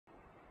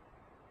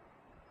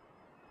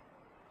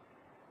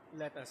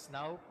Let us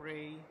now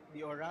pray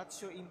the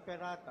Oratio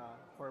Imperata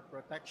for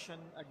protection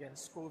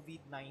against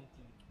COVID-19.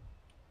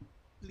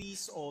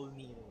 Please all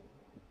kneel.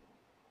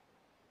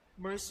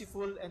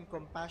 Merciful and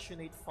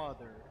compassionate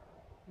Father,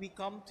 we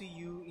come to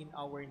you in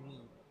our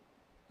need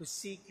to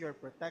seek your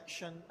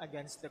protection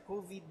against the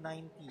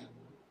COVID-19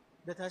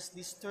 that has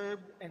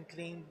disturbed and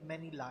claimed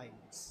many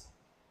lives.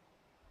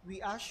 We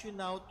ask you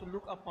now to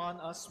look upon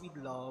us with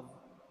love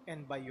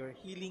and by your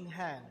healing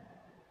hand,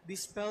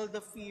 dispel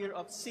the fear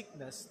of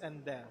sickness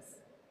and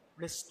death,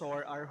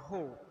 restore our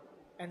hope,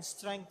 and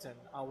strengthen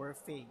our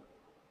faith.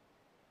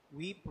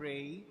 We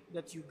pray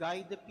that you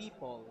guide the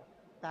people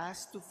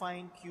tasked to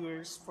find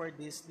cures for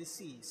this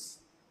disease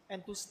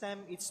and to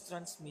stem its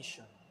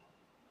transmission.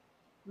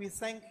 We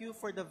thank you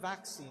for the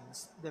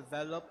vaccines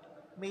developed,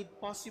 made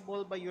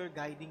possible by your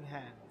guiding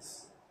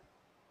hands.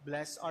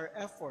 Bless our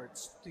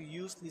efforts to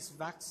use these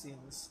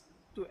vaccines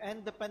to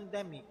end the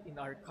pandemic in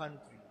our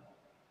country.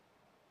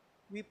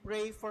 We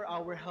pray for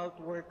our health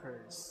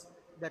workers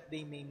that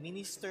they may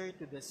minister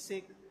to the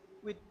sick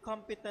with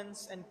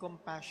competence and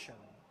compassion.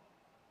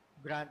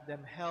 Grant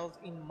them health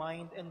in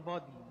mind and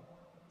body,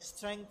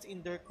 strength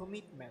in their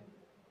commitment,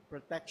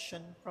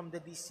 protection from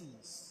the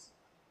disease.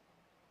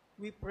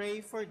 We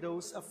pray for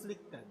those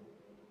afflicted.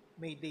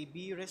 May they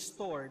be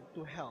restored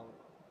to health.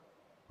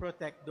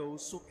 Protect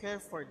those who care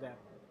for them.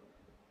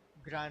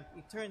 Grant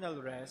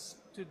eternal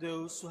rest to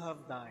those who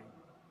have died.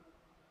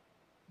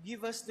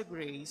 Give us the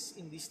grace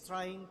in these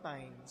trying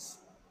times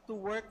to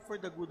work for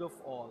the good of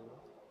all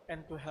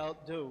and to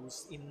help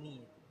those in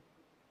need.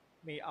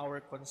 May our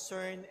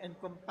concern and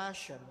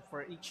compassion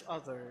for each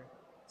other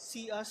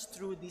see us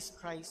through this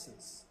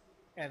crisis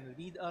and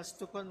lead us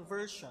to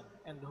conversion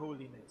and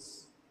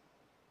holiness.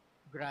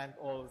 Grant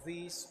all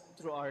this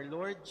through our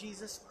Lord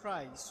Jesus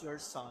Christ, your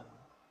Son,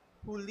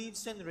 who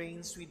lives and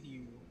reigns with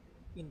you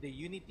in the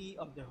unity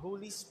of the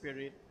Holy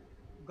Spirit,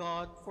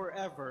 God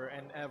forever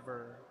and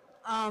ever.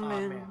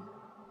 Amen. Amen.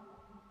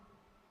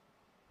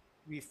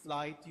 We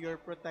fly to your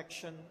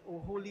protection, O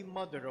Holy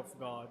Mother of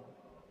God.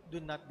 Do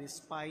not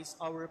despise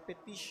our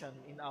petition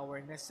in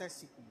our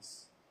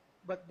necessities,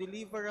 but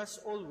deliver us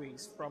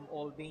always from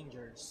all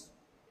dangers,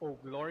 O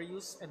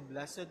glorious and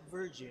blessed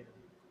Virgin.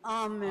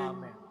 Amen.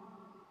 Amen.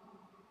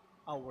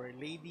 Our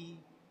Lady,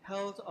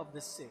 health of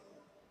the sick.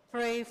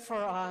 Pray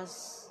for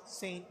us.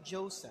 Saint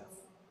Joseph.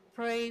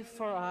 Pray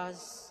for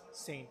us.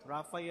 Saint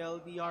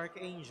Raphael the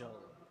Archangel.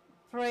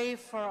 Pray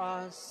for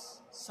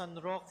us. San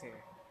Roque.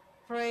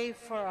 Pray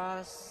for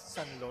us.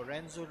 San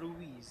Lorenzo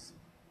Ruiz.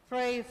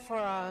 Pray for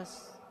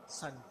us.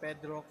 San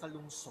Pedro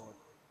Calungsod.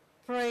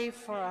 Pray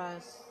for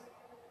us.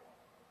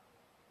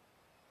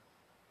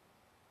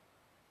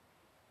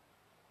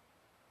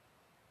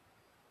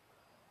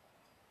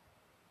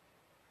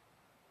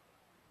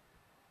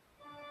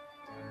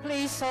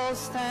 Please all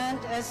stand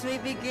as we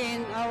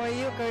begin our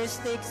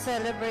Eucharistic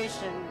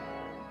celebration.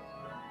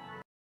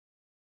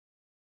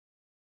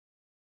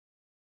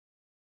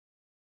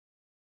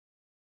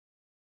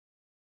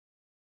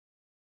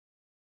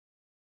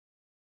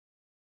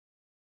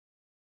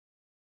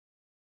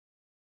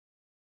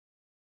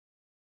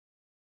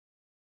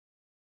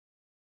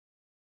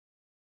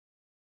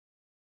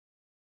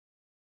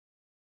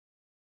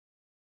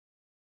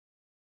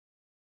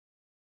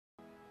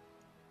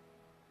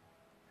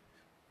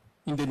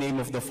 In the name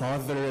of the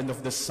Father, and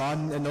of the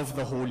Son, and of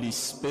the Holy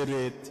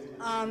Spirit.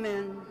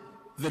 Amen.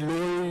 The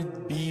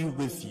Lord be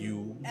with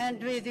you.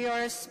 And with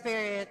your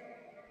spirit.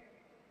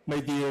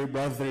 My dear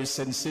brothers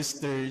and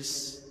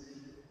sisters,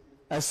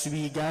 as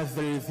we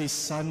gather this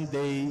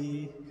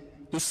Sunday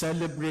to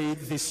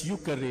celebrate this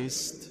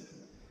Eucharist,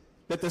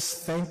 let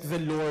us thank the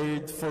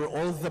Lord for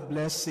all the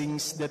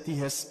blessings that He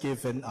has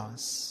given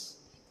us.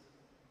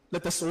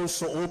 Let us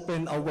also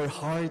open our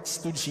hearts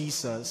to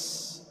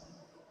Jesus,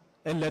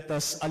 and let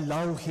us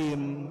allow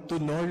Him to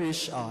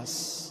nourish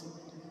us,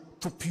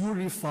 to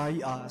purify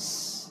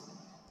us,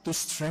 to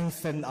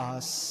strengthen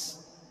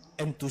us,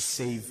 and to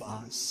save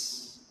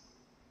us,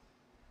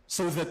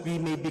 so that we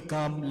may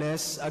become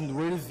less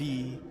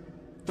unworthy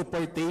to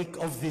partake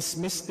of these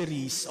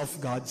mysteries of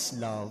God's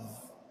love.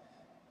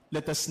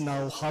 Let us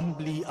now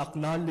humbly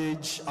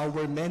acknowledge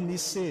our many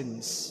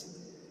sins,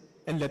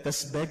 and let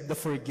us beg the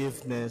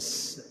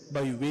forgiveness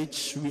by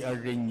which we are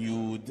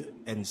renewed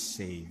and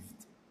saved.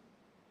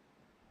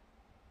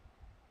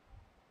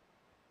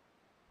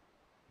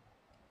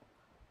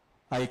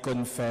 I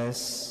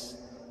confess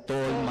to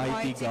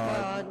Almighty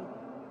God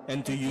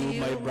and to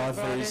you, my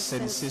brothers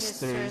and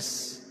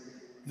sisters,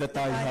 that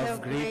I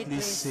have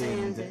greatly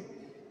sinned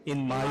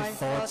in my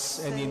thoughts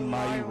and in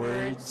my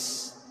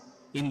words,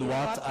 in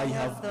what I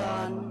have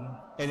done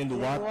and in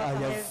what I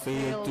have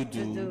failed to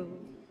do,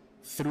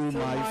 through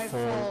my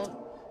fault,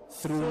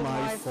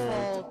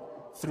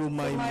 through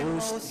my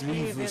most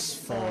grievous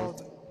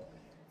fault.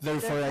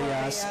 Therefore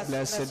I ask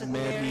Blessed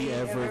Mary,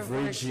 ever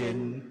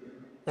Virgin,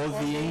 all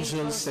the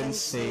angels and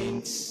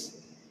saints,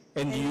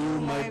 and you,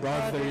 my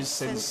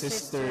brothers and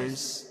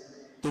sisters,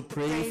 to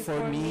pray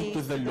for me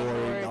to the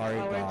Lord our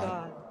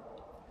God.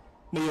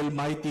 May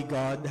Almighty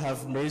God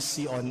have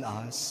mercy on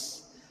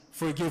us,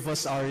 Forgive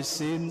us our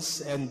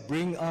sins and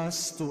bring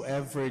us to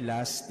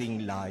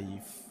everlasting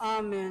life.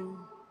 Amen.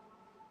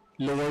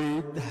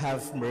 Lord,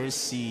 have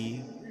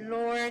mercy.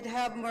 Lord,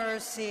 have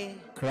mercy.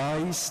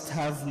 Christ,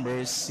 have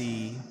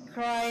mercy.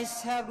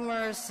 Christ, have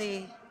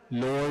mercy.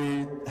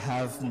 Lord,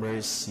 have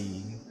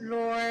mercy.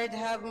 Lord,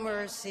 have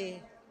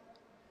mercy.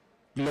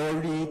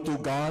 Glory to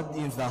God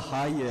in the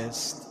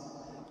highest,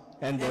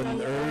 and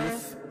on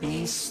earth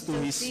peace to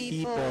his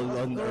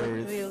people on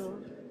earth.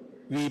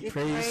 We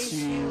praise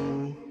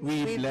you,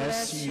 we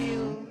bless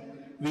you,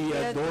 we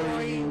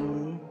adore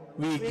you,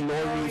 we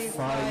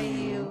glorify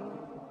you.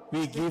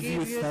 We give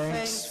you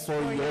thanks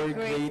for your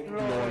great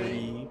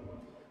glory.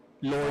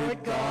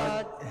 Lord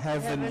God,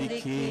 Heavenly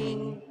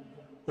King,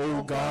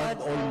 O God,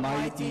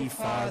 Almighty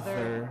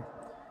Father,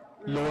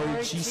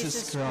 Lord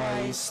Jesus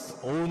Christ,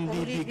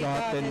 only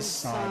begotten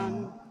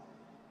Son,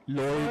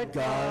 Lord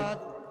God,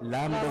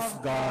 Lamb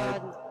of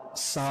God,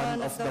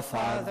 Son of the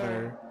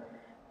Father,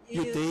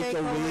 you take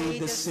away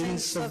the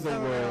sins of the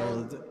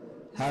world,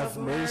 have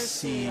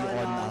mercy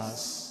on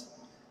us.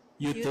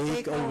 You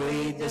take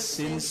away the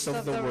sins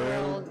of the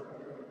world,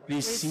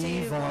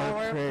 receive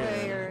our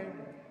prayer.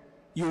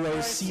 You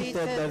are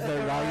seated at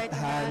the right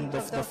hand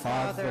of the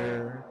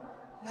Father,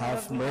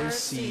 have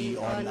mercy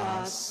on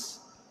us.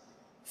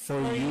 For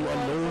you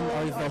alone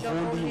are the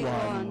Holy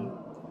One,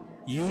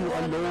 you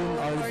alone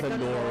are the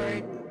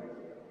Lord,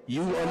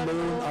 you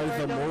alone are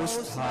the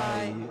Most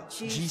High,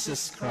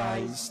 Jesus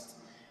Christ,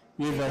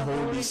 with the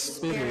Holy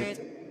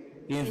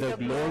Spirit, in the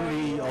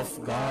glory of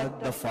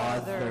God the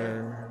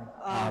Father.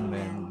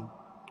 Amen.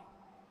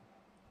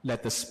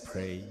 Let us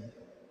pray.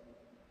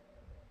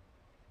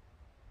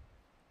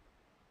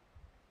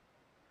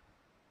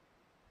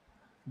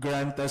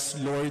 Grant us,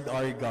 Lord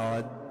our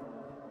God,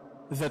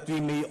 that we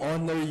may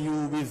honor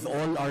you with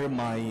all our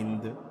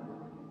mind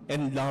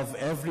and love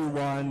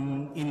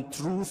everyone in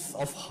truth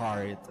of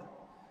heart.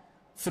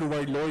 Through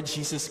our Lord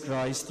Jesus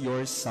Christ,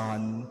 your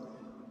Son,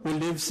 who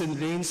lives and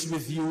reigns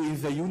with you in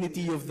the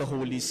unity of the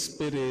Holy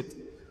Spirit,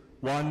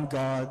 one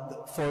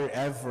God,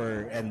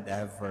 forever and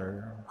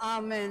ever.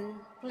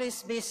 Amen.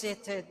 Please be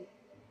seated.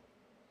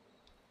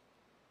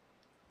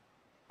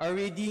 A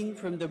reading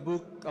from the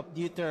book of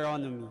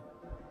Deuteronomy.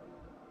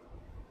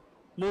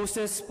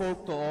 Moses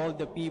spoke to all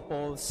the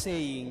people,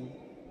 saying,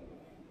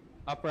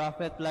 "A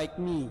prophet like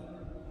me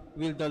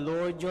will the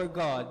Lord your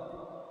God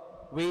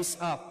raise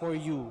up for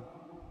you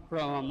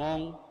from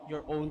among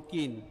your own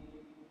kin.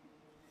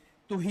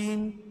 To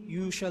him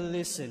you shall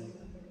listen.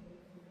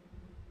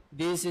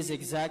 This is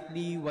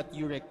exactly what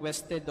you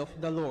requested of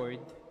the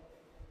Lord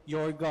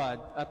your God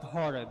at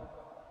Horeb,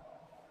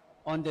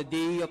 on the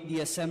day of the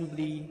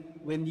assembly,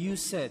 when you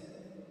said,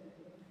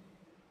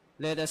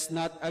 'Let us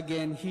not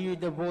again hear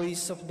the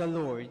voice of the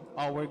Lord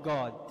our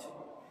God,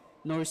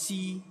 nor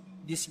see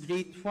this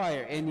great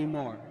fire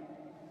anymore,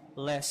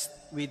 lest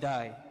we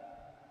die.'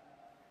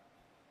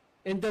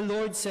 And the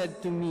Lord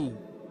said to me,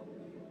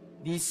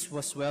 'This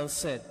was well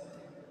said.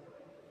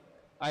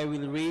 I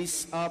will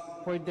raise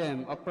up for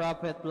them a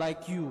prophet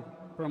like you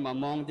from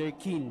among their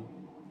kin,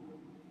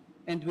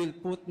 and will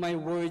put my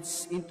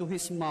words into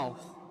his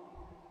mouth.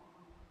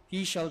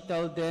 He shall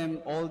tell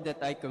them all that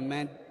I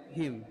command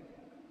him.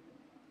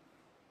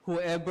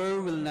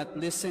 Whoever will not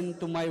listen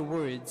to my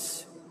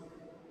words,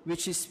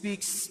 which he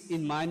speaks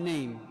in my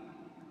name,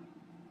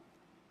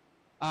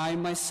 I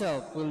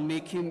myself will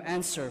make him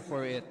answer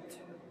for it.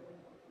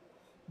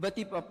 But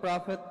if a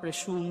prophet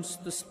presumes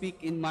to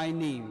speak in my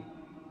name,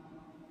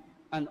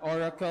 an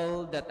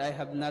oracle that I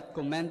have not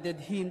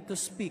commanded him to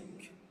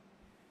speak,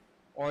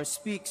 or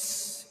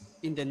speaks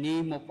in the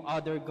name of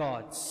other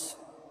gods,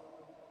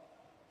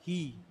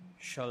 he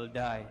shall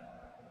die.'"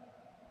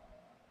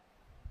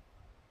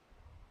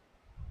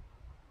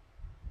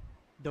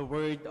 The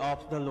word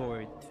of the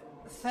Lord.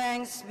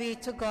 Thanks be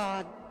to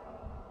God.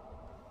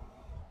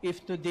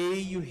 If today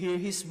you hear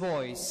his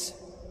voice,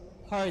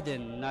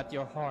 harden not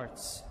your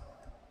hearts.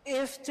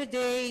 If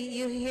today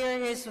you hear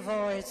his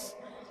voice,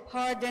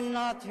 harden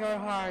not your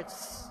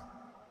hearts.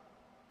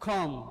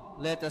 Come,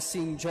 let us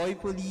sing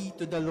joyfully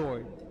to the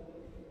Lord.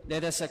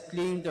 Let us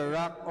acclaim the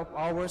rock of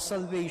our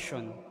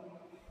salvation.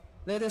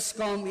 Let us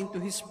come into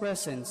his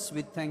presence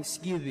with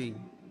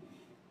thanksgiving.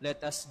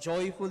 Let us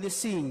joyfully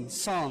sing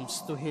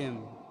psalms to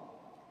him.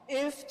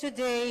 If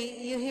today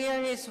you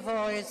hear his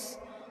voice,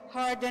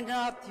 harden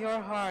not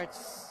your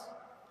hearts.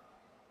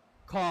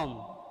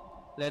 Come,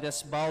 let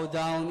us bow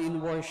down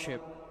in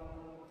worship.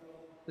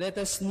 Let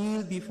us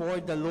kneel before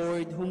the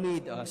Lord who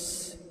made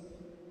us,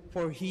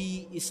 for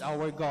he is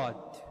our God,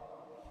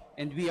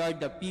 and we are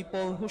the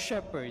people who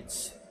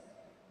shepherds,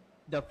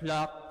 the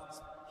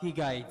flock he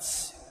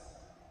guides.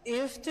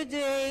 If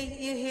today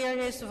you hear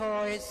his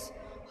voice,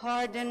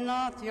 harden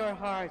not your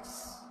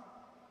hearts.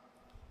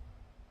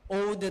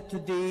 Oh, that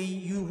today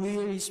you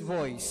hear his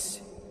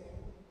voice.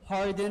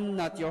 Harden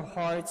not your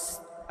hearts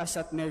as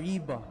at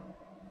Meribah,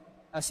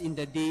 as in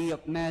the day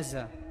of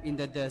Massah in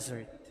the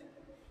desert,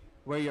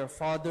 where your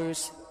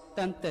fathers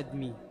tempted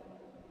me.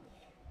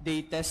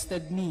 They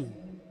tested me,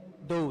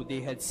 though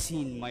they had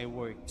seen my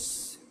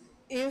works.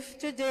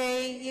 If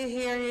today you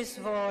hear his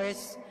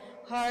voice,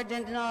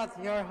 harden not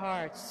your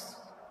hearts.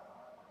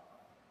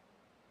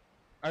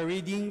 A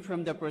reading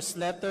from the first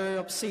letter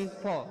of St.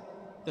 Paul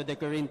to the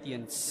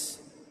Corinthians.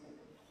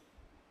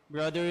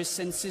 Brothers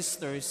and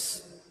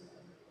sisters,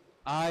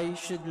 I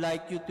should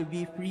like you to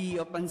be free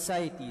of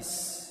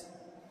anxieties.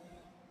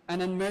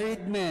 An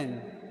unmarried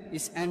man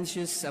is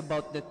anxious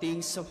about the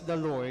things of the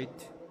Lord,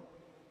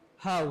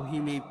 how he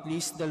may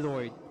please the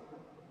Lord.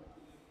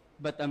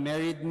 But a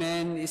married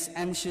man is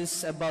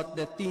anxious about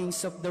the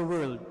things of the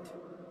world,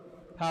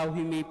 how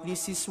he may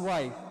please his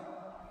wife,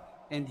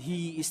 and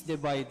he is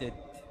divided.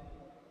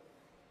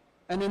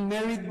 An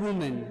unmarried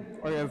woman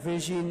or a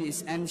virgin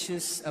is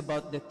anxious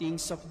about the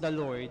things of the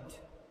Lord,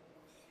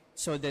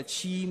 so that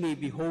she may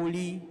be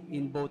holy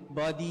in both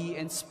body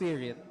and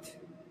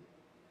spirit.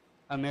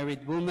 A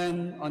married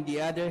woman, on the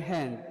other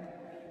hand,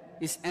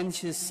 is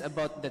anxious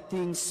about the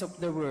things of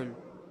the world,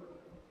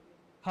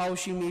 how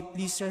she may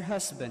please her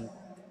husband.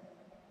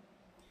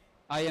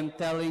 I am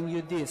telling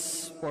you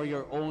this for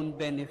your own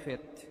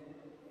benefit,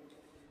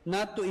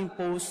 not to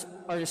impose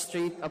a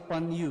restraint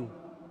upon you,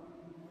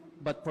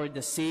 but for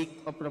the sake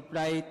of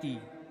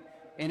propriety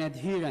and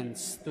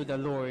adherence to the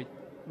Lord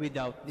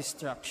without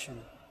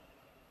distraction.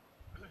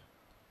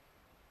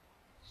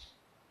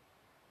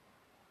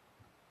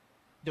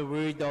 The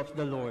word of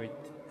the Lord.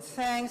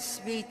 Thanks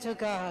be to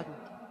God.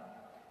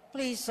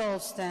 Please all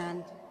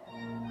stand.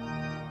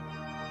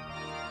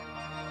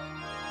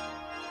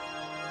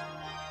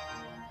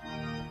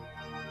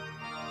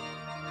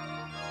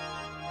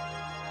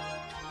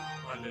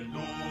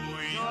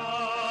 Alleluia,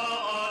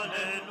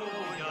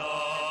 alleluia,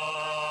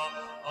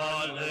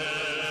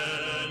 alleluia,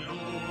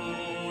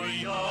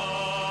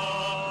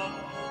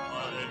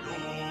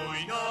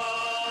 alleluia,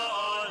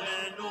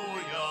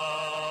 alleluia,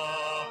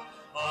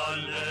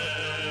 alleluia.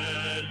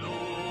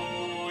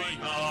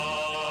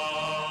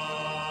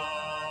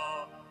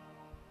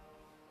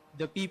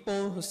 The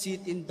people who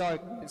sit in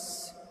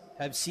darkness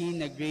have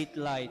seen a great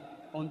light.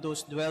 On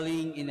those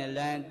dwelling in a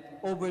land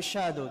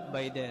overshadowed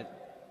by death,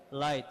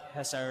 light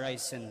has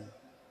arisen.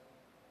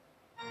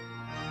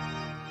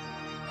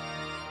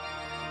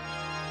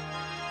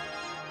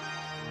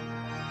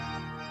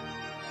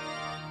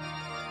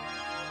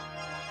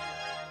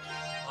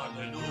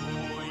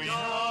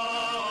 Alleluia,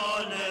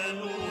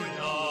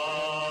 alleluia,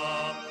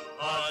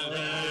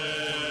 alleluia,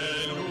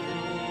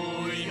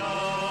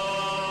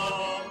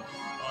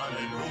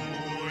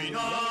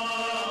 alleluia,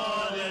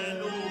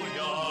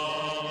 alleluia,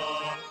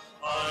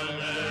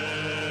 alleluia.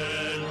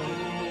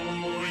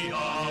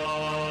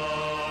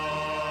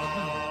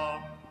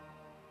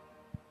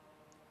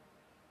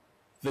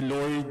 The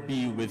Lord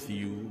be with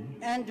you.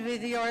 And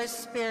with your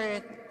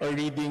spirit, A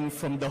reading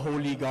from the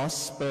Holy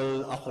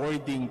Gospel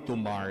according to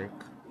Mark.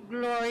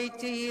 glory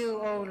to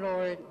you, O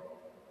Lord.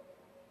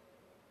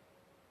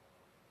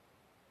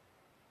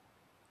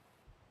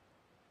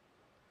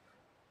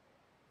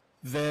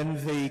 Then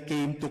they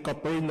came to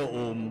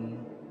Capernaum,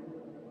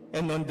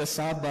 and on the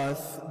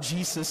Sabbath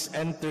Jesus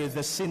entered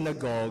the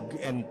synagogue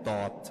and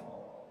taught.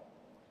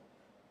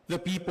 The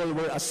people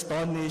were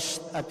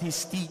astonished at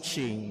his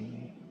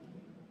teaching,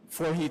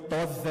 for he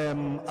taught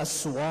them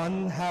as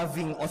one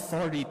having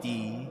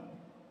authority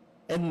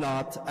and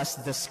not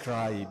as the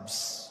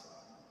scribes.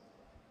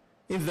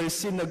 In their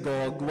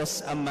synagogue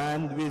was a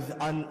man with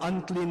an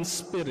unclean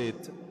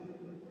spirit.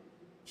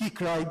 He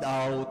cried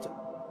out,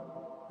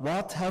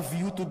 "What have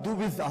you to do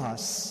with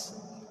us,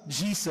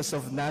 Jesus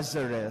of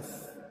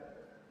Nazareth?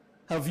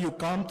 Have you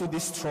come to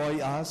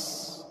destroy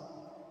us?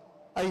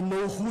 I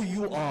know who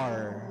you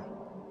are,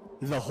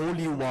 the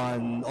Holy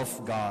One of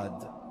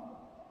God."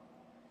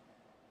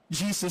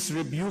 Jesus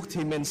rebuked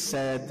him and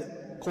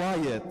said,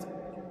 "Quiet,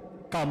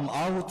 come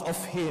out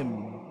of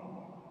him."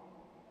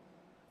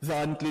 The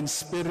unclean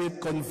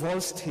spirit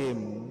convulsed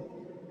him,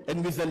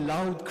 and with a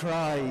loud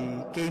cry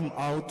came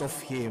out of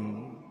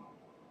him.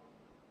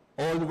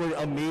 All were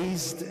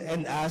amazed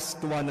and asked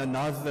one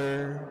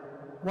another,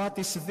 "What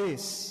is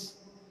this?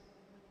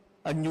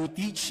 A new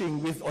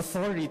teaching with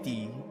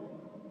authority.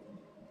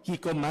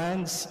 He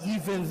commands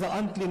even the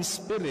unclean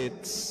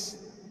spirits,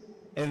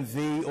 and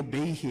they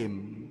obey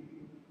him."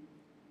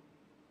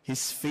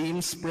 His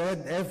fame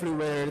spread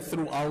everywhere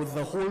throughout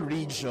the whole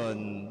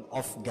region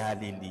of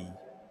Galilee.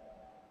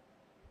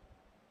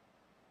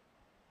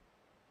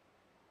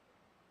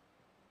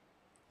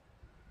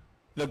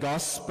 The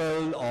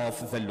Gospel of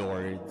the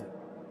Lord.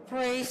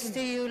 Praise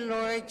to you,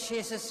 Lord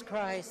Jesus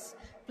Christ.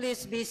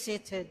 Please be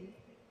seated.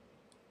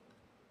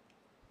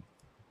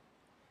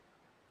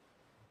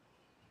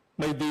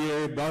 My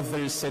dear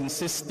brothers and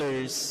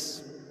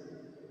sisters,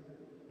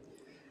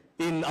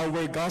 in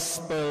our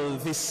Gospel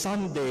this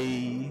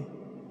Sunday,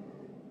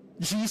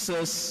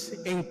 Jesus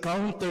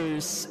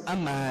encounters a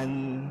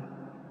man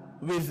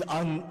with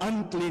an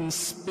unclean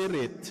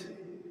spirit,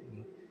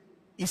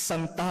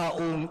 isang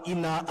taong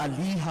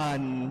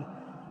inaalihan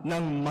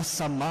ng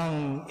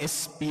masamang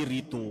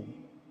espiritu.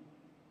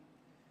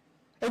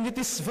 And it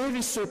is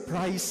very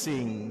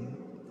surprising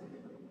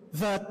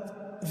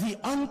that the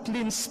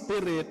unclean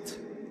spirit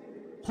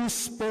who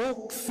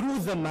spoke through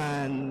the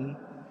man,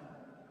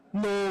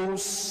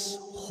 knows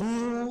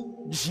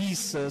who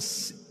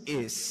Jesus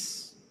is.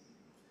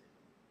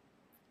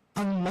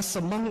 Ang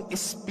masamang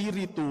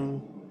espiritu,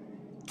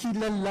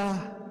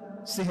 kilala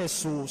si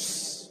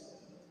Jesus.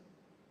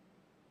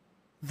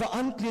 The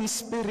unclean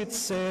spirit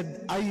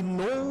said, I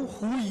know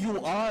who you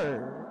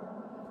are,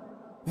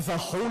 the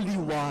Holy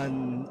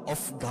One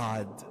of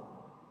God.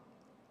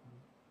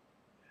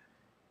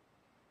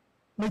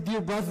 My dear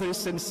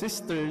brothers and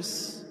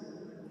sisters,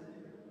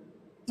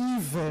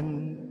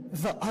 even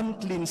the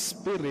unclean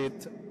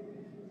spirit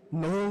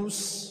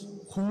knows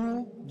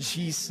who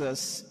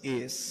Jesus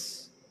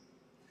is.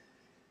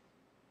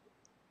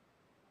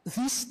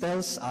 This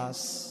tells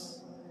us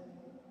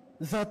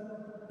that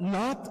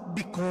not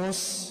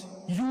because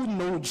you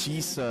know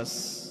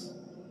Jesus,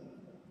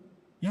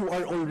 you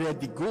are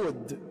already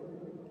good,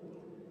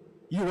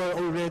 you are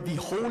already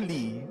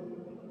holy,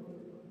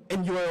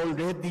 and you are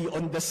already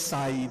on the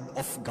side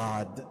of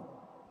God.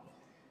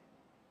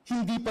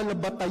 Hindi pala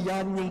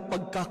batayan yung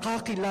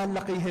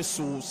pagkakakilala kay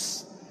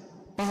Jesus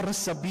para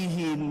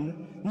sabihin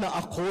na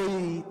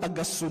ako'y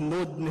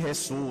tagasunod ni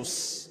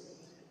Jesus,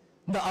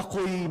 na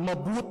ako'y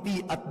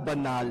mabuti at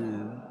banal.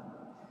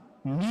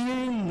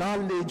 Mere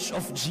knowledge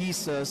of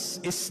Jesus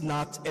is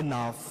not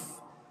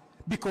enough,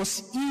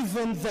 because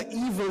even the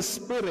evil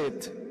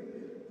spirit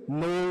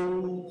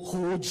know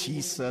who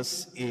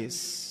Jesus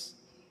is.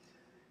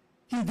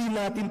 Hindi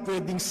natin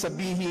pwedeng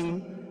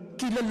sabihin,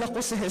 kilala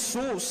ko si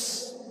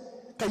Jesus,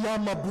 kaya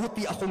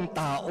mabuti akong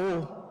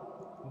tao.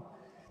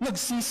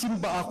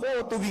 Nagsisimba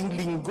ako tuwing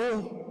linggo.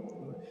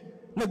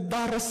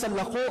 Nagdarasal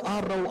ako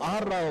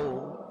araw-araw.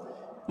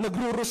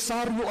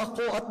 Nagrurosaryo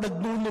ako at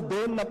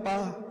nagnunobena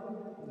pa.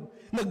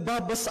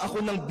 Nagbabasa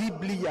ako ng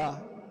Biblia,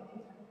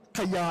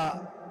 kaya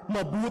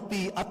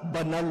mabuti at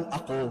banal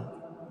ako.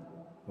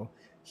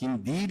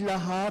 Hindi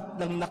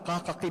lahat ng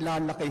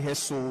nakakakilala kay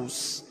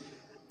Jesus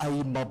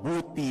ay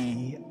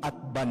mabuti at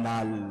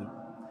banal.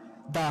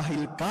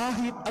 Dahil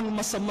kahit ang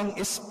masamang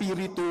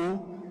espiritu,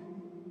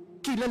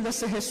 kilala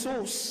si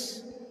Jesus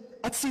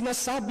at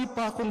sinasabi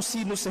pa kung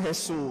sino si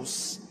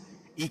Jesus,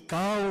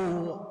 ikaw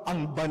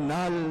ang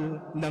banal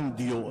ng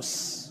Diyos.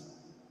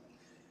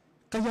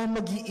 Kaya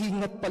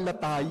mag-iingat pala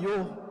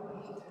tayo,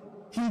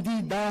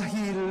 hindi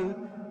dahil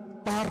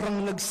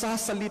parang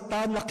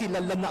nagsasalita na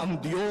kilala na ang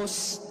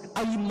Diyos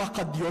ay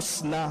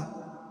makadiyos na.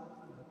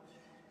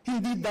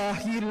 Hindi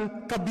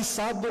dahil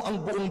kabisado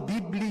ang buong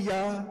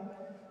Biblia,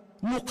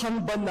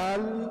 mukhang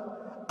banal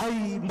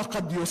ay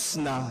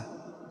makadiyos na.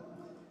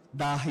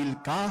 Dahil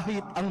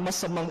kahit ang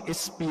masamang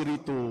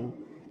espiritu,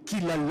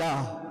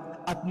 kilala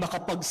at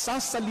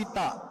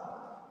makapagsasalita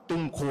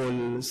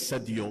tungkol sa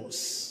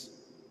Diyos.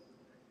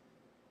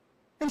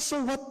 And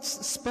so what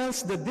spells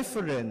the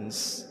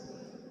difference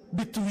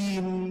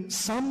between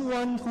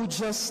someone who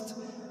just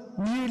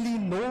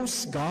merely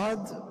knows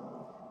God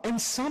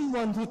and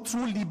someone who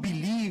truly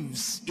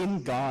believes in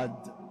God?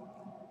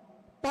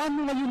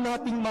 Paano ngayon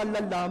nating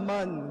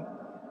malalaman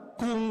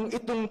kung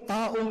itong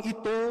taong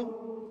ito,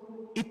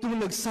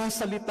 itong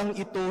nagsasalitang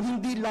ito,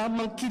 hindi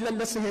lamang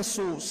kilala si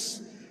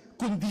Jesus,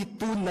 kundi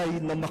tunay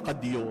na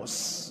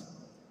makadiyos?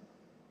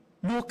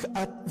 Look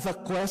at the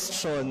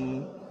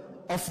question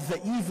of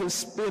the evil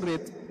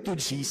spirit to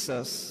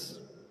Jesus.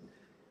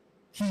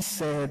 He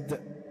said,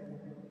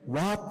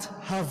 "What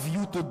have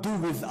you to do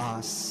with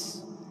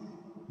us,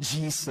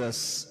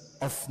 Jesus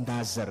of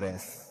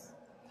Nazareth?"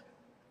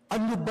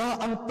 Ano ba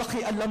ang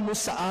pakialam mo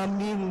sa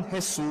amin,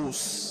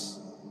 Jesus?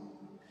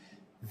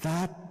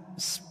 That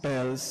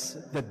spells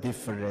the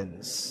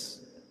difference.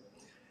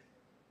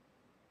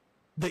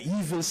 The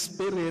evil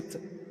spirit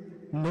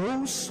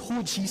knows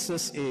who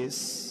Jesus is,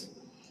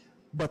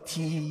 but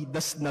he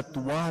does not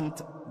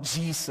want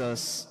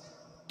Jesus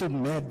to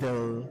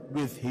meddle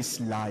with his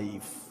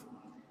life.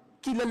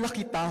 Kilala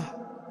kita,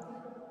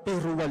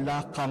 pero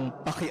wala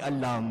kang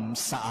pakialam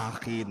sa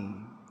akin.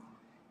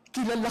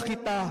 Kilala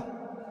kita,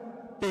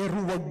 pero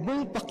wag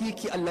mong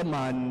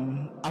pakikialaman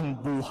ang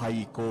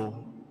buhay ko.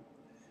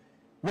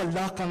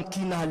 Wala kang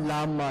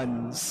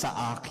kinalaman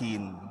sa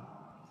akin.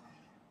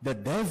 The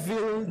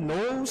devil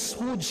knows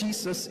who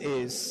Jesus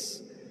is,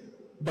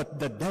 but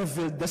the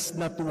devil does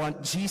not want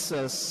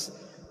Jesus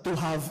to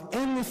have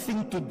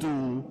anything to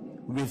do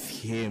with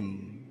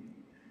him.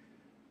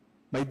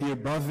 My dear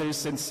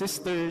brothers and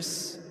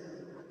sisters,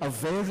 a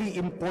very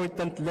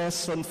important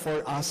lesson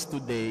for us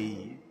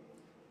today.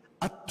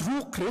 A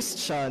true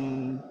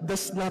Christian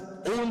does not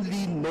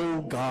only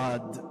know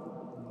God.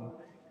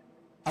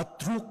 A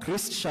true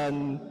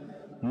Christian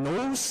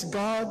knows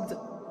God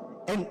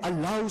and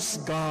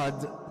allows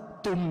God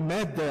to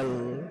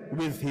meddle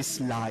with his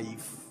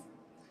life.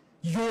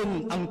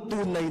 Yun ang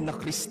tunay na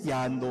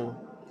Kristiyano.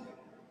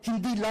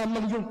 Hindi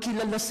lamang yung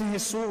kilala si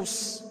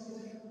Jesus,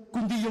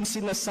 kundi yung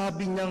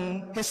sinasabi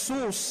niyang,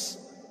 Jesus,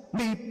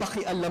 may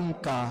pakialam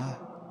ka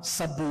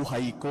sa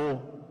buhay ko.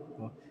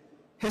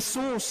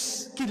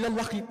 Jesus,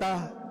 kilala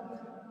kita.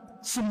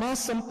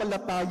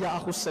 Sumasampalataya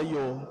ako sa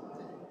iyo,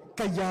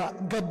 kaya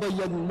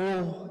gabayan mo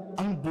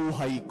ang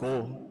buhay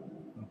ko.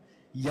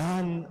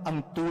 Yan ang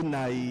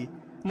tunay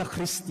na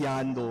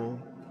Kristiyano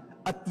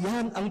at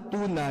yan ang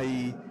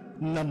tunay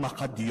na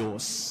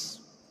makadiyos.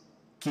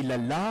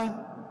 Kilala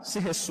si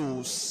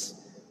Jesus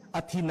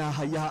at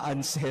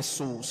hinahayaan si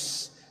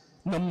Jesus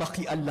na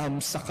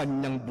makialam sa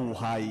kanyang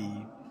buhay.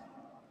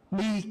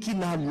 May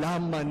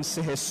kinalaman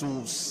si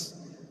Jesus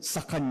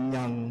sa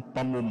kanyang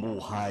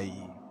pamumuhay.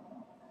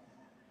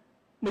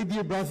 My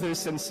dear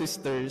brothers and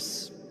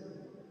sisters,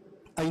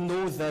 I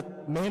know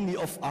that many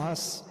of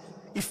us,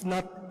 if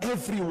not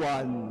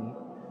everyone,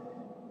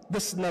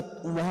 does not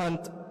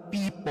want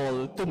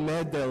people to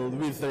meddle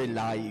with their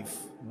life.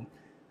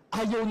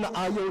 Ayaw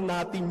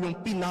natin yung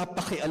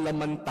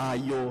pinapakialaman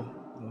tayo.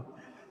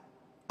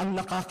 Ang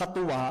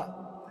nakakatuwa,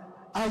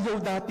 ayaw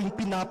nating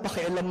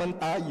pinapakialaman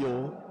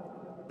tayo,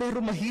 pero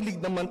mahilig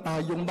naman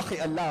tayong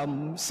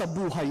makialam sa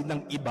buhay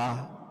ng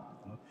iba.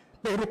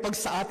 Pero pag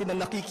sa atin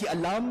na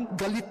nakikialam,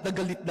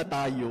 galit na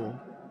tayo.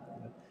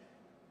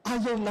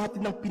 Ayaw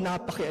natin ng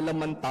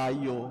pinapakialaman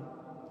tayo.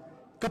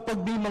 Kapag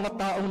may mga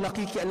taong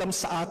nakikialam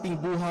sa ating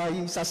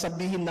buhay,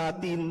 sasabihin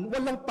natin,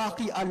 walang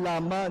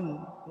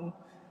pakialaman.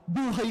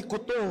 Buhay ko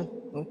to.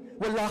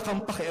 Wala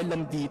kang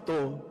pakialam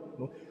dito.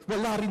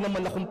 Wala rin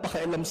naman akong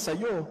pakialam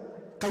sa'yo.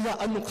 Kaya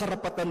anong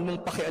karapatan mong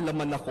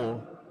pakialaman ako?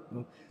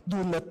 Do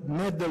not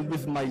meddle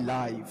with my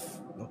life.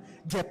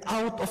 Get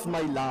out of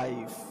my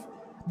life.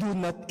 Do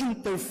not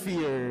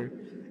interfere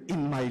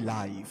in my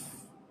life.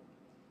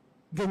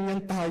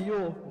 Ganyan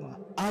tayo.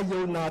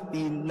 Ayaw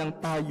natin nang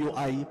tayo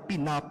ay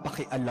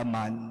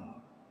pinapakialaman.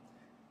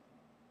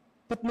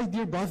 But my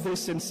dear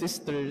brothers and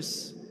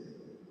sisters,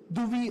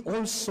 do we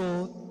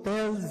also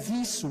tell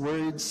these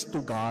words to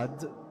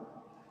God?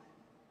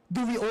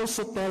 Do we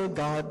also tell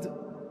God,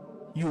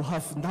 you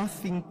have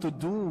nothing to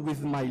do with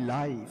my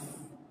life?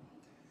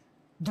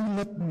 Do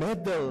not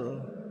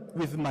meddle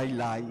with my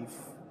life.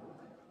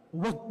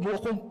 Huwag mo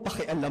akong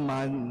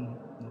pakialaman.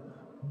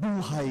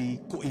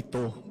 Buhay ko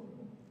ito.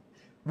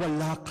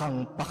 Wala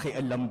kang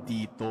pakialam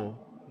dito.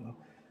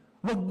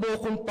 Huwag mo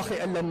akong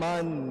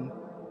pakialaman.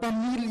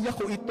 Pamilya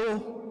ko ito.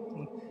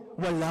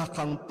 Wala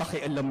kang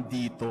pakialam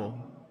dito.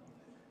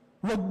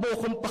 Huwag mo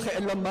akong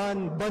pakialaman.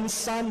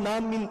 Bansa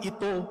namin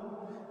ito.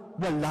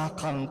 Wala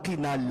kang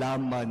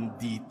kinalaman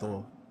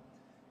dito.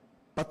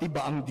 Pati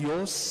ba ang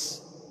Diyos,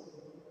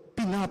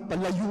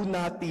 pinapalayo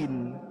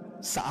natin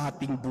sa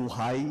ating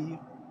buhay?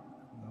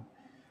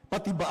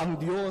 Pati ba ang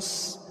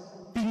Diyos,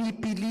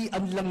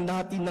 pinipilian lang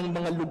natin ng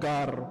mga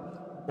lugar,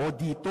 o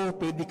dito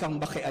pwede kang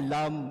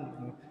makialam,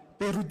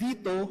 pero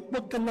dito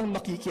huwag ka nang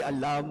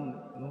makikialam.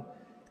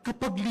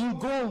 Kapag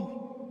linggo,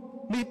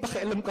 may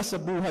pakialam ka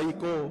sa buhay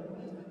ko,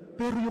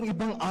 pero yung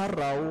ibang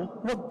araw,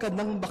 huwag ka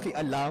nang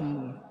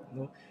makialam.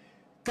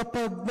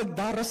 Kapag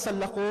nagdarasal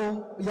ako,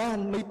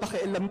 yan, may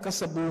pakialam ka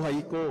sa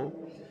buhay ko.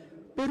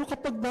 Pero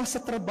kapag nasa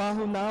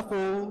trabaho na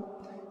ako,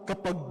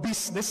 kapag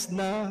business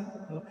na,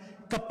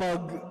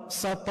 kapag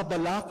sa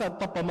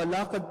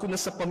papamalakad ko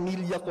na sa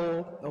pamilya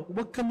ko,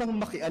 huwag ka nang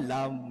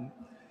makialam.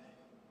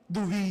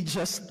 Do we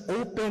just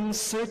open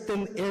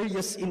certain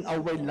areas in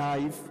our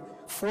life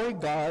for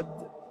God,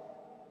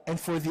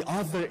 and for the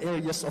other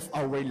areas of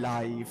our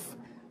life,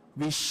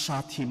 we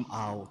shut Him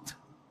out?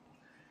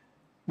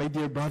 My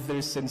dear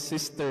brothers and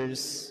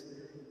sisters,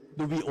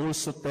 do we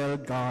also tell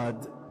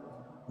God,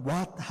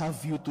 what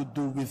have you to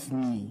do with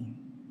me?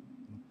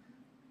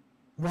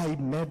 Why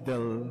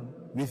meddle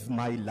with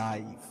my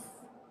life?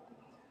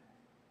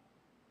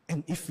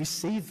 And if we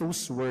say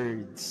those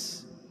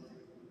words,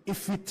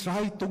 if we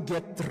try to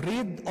get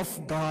rid of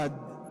God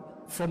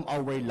from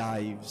our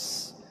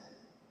lives,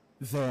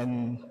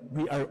 then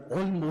we are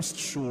almost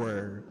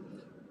sure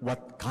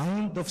what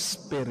kind of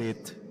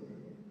spirit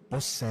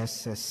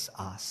possesses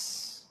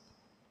us.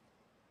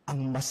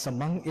 Ang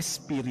masamang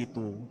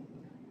espiritu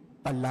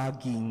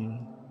palaging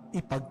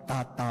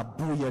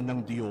ipagtatabuyan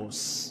ng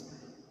Diyos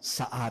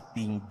sa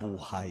ating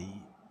buhay.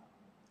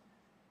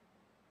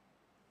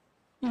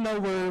 In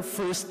our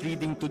first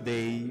reading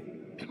today,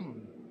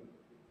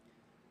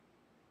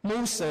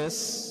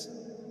 Moses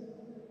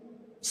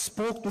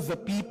spoke to the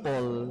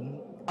people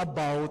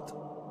about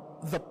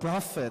the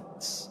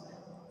prophets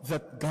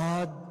that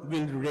God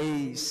will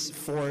raise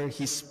for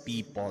His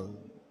people.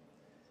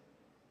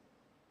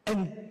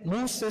 And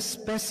Moses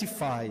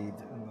specified,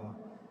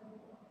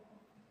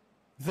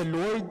 the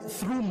Lord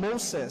through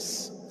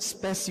Moses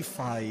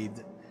specified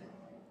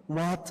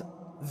what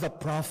the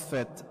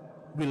prophet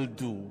will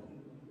do.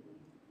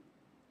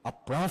 A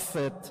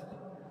prophet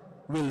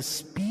will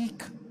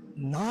speak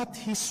not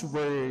his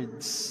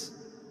words,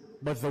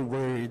 but the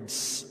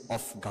words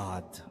of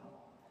God.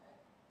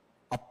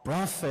 A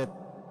prophet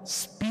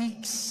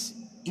speaks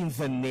in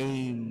the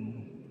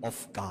name of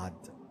God.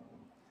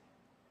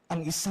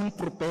 Ang isang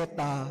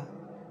propeta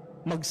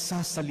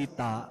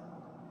magsasalita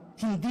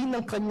hindi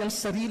ng kanyang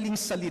sariling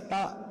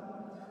salita,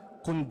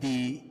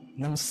 kundi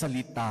ng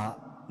salita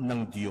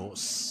ng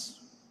Diyos.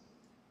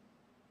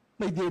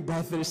 My dear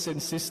brothers and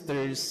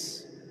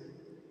sisters,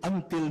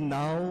 until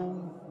now,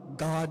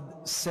 God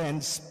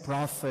sends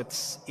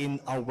prophets in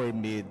our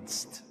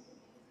midst.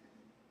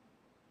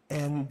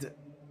 And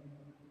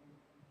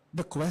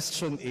the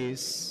question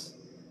is,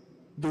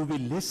 do we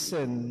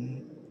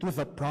listen to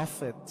the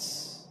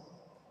prophets?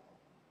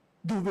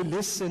 Do we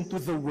listen to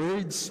the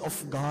words of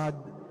God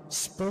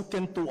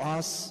spoken to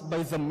us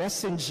by the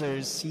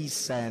messengers He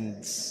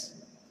sends?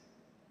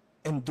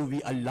 And do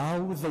we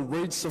allow the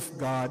words of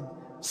God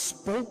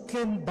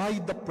spoken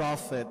by the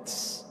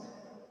prophets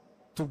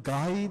to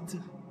guide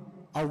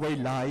our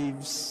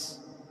lives,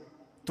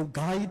 to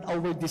guide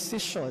our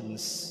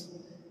decisions,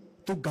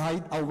 to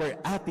guide our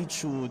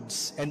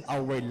attitudes and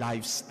our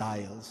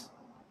lifestyles?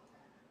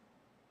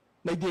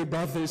 My dear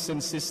brothers and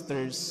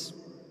sisters,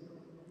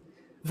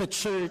 the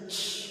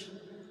church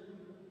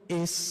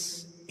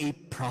is a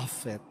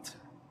prophet.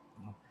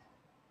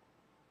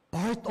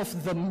 Part of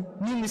the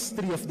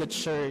ministry of the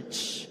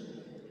church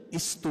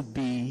is to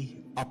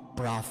be a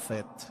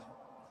prophet.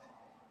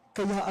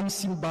 Kaya ang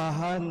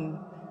simbahan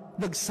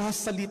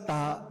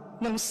nagsasalita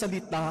ng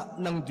salita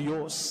ng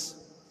Diyos.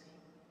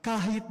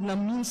 Kahit na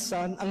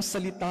minsan ang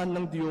salita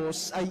ng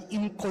Diyos ay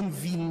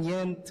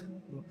inconvenient,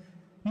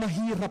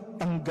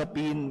 mahirap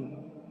tanggapin.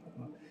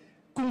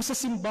 Kung sa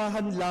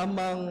simbahan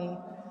lamang,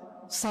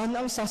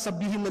 sana ang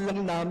sasabihin na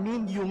lang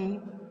namin yung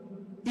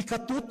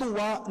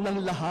ikatutuwa ng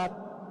lahat.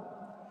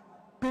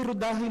 Pero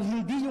dahil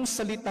hindi yung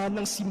salita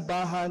ng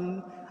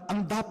simbahan ang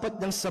dapat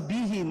niyang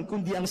sabihin,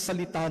 kundi ang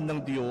salita ng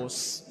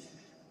Diyos,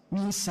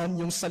 minsan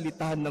yung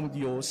salita ng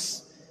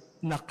Diyos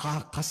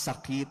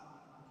nakakasakit,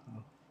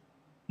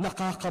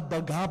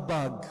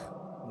 nakakabagabag.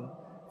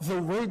 The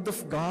Word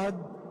of God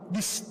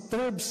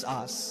disturbs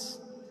us.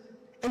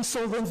 And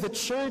so when the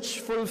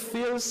church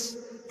fulfills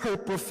her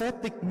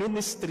prophetic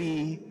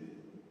ministry,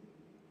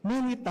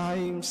 many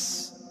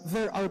times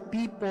there are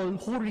people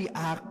who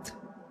react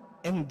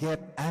and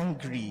get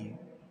angry.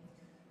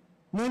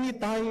 Many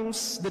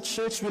times the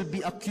church will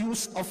be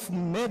accused of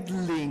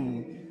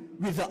meddling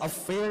with the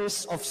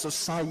affairs of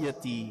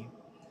society.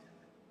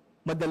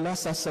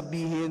 Madalas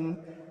sasabihin,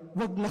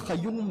 wag na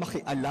kayong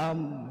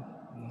makialam.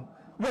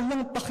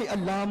 Walang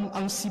pakialam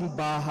ang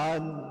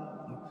simbahan.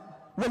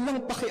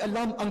 Walang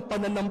pakialam ang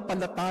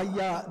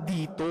pananampalataya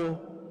dito.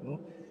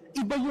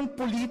 Iba yung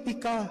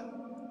politika,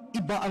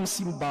 iba ang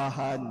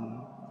simbahan.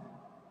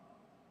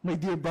 My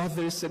dear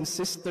brothers and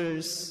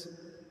sisters,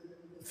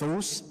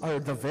 those are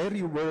the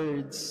very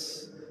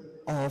words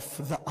of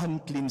the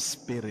unclean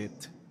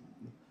spirit.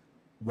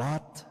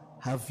 What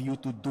have you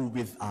to do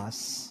with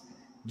us,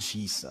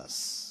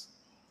 Jesus?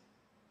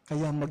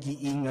 Kaya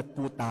mag-iingat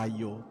po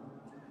tayo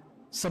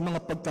sa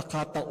mga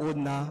pagkakataon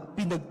na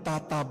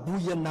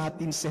pinagtatabuyan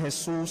natin si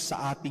Jesus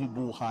sa ating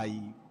buhay.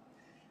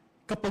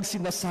 Kapag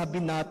sinasabi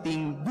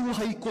nating,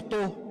 buhay ko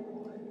to,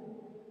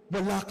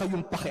 wala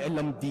kayong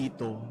pakialam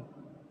dito.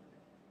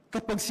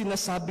 Kapag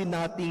sinasabi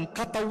nating,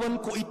 katawan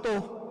ko ito,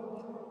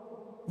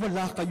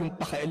 wala kayong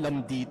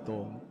pakialam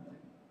dito.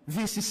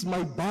 This is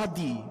my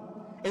body,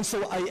 and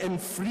so I am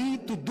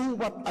free to do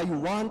what I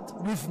want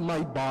with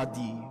my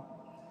body.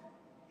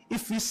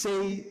 If we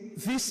say,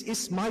 this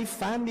is my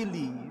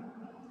family,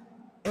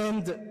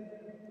 and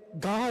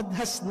God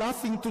has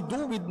nothing to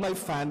do with my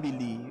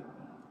family,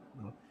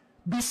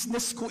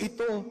 business ko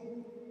ito,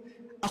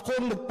 ako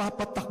ang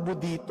nagpapatakbo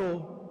dito,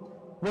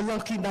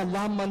 walang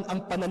kinalaman ang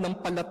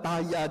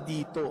pananampalataya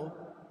dito.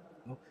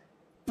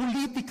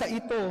 Politika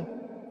ito,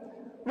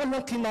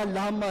 walang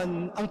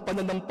kinalaman ang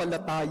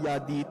pananampalataya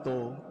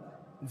dito.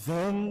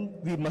 Then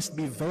we must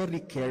be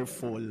very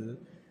careful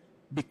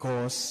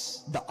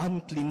because the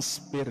unclean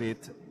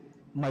spirit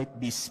might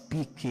be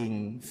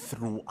speaking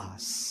through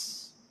us.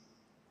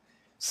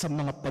 Sa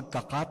mga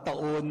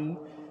pagkakataon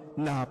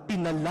na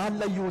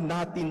pinalalayo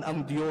natin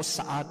ang Diyos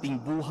sa ating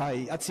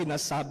buhay at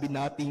sinasabi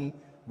nating,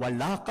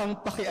 wala kang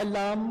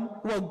pakialam,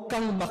 huwag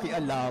kang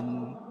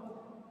makialam,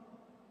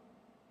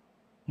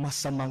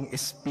 masamang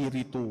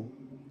espiritu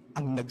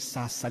ang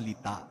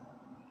nagsasalita.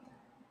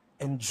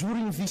 And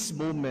during these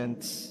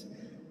moments,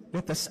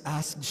 let us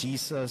ask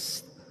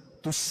Jesus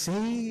to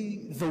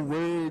say the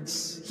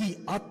words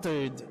He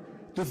uttered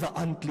to the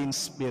unclean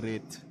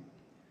spirit.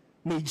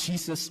 May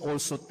Jesus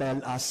also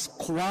tell us,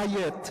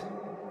 quiet,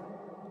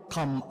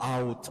 come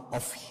out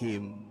of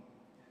him.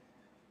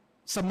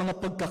 Sa mga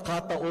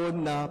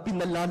pagkakataon na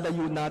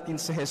pinalalayo natin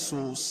si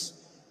Jesus,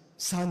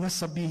 sana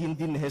sabihin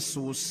din ni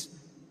Jesus,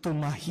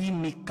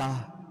 tumahimik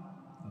ka,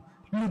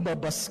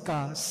 lumabas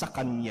ka sa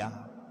Kanya.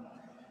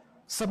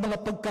 Sa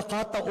mga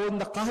pagkakataon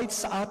na kahit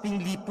sa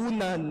ating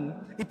lipunan,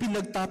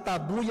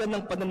 ipinagtatabuyan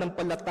ng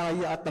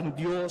pananampalataya at ang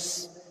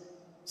Diyos,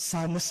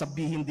 sana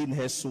sabihin din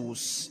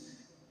Jesus,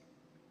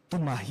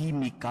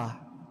 tumahimik ka,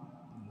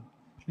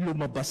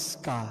 lumabas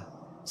ka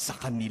sa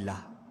kanila.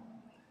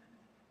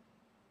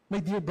 My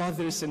dear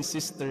brothers and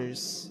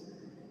sisters,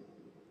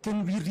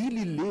 can we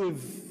really live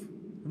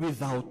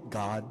without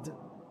God?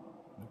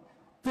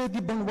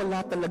 Pwede bang wala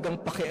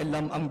talagang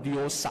pakialam ang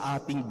Diyos sa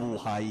ating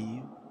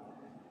buhay?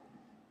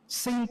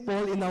 St.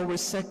 Paul in our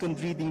second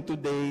reading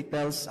today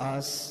tells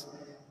us,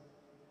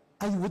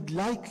 I would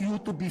like you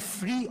to be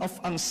free of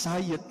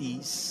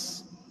anxieties.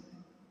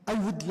 I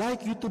would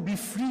like you to be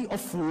free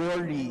of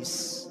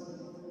worries.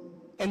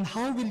 And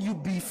how will you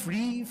be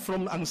free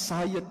from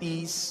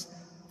anxieties,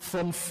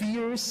 from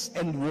fears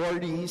and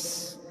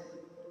worries?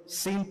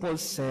 St. Paul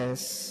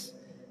says,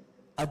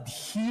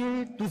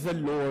 adhere to the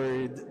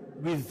Lord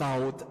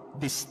without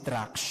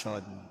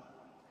distraction.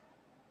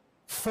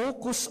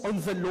 Focus on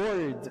the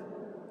Lord,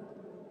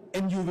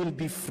 and you will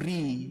be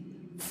free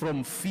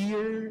from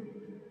fear,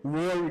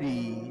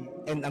 worry,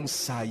 and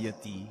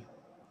anxiety.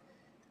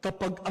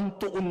 Kapag ang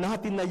tuon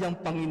natin na yung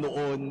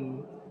Panginoon,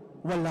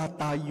 wala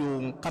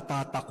tayong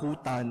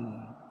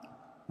katatakutan,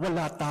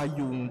 wala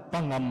tayong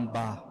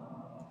pangamba.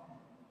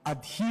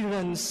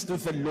 Adherence to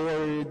the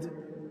Lord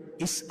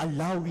is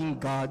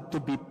allowing God to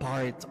be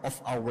part of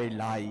our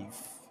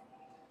life.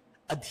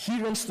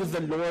 Adherence to the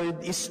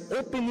Lord is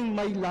opening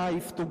my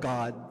life to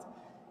God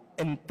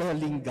and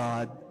telling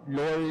God,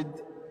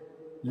 Lord,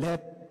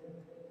 let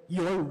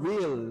your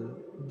will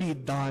be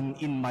done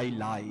in my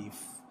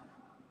life.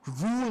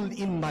 Rule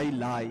in my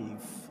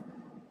life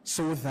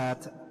so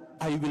that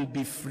I will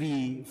be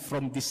free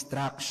from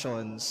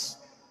distractions,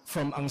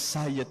 from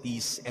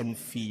anxieties and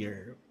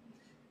fear.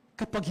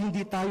 Kapag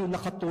hindi tayo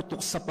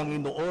nakatutok sa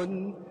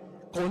Panginoon,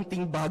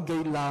 konting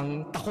bagay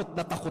lang, takot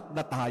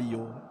na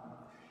tayo.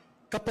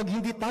 Kapag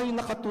hindi tayo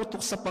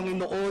nakatutok sa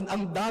Panginoon,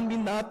 ang dami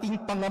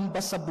nating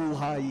pangamba sa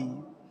buhay.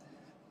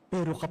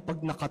 Pero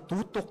kapag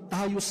nakatutok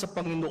tayo sa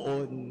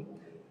Panginoon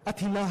at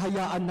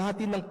hinahayaan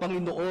natin ng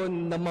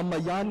Panginoon na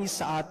mamayani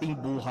sa ating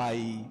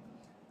buhay,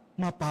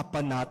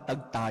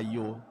 mapapanatag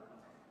tayo.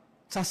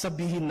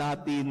 Sasabihin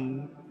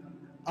natin,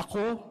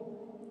 ako,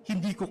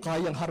 hindi ko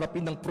kayang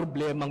harapin ang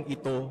problemang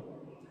ito,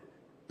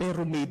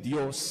 pero may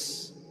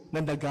Diyos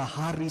na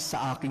naghahari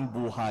sa aking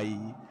buhay,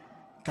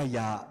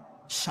 kaya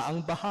siya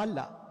ang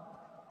bahala,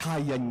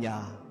 kaya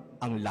niya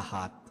ang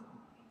lahat.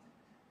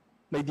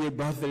 My dear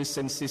brothers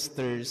and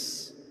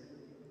sisters,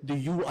 do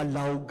you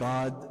allow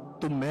God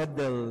to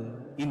meddle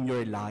in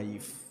your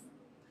life?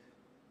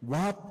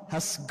 What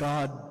has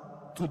God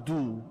to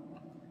do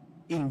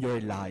in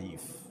your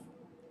life?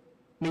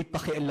 May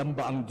pakialam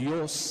ba ang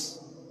Diyos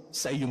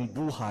sa iyong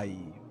buhay?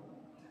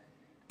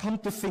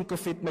 Come to think of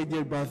it, my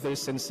dear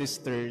brothers and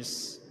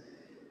sisters,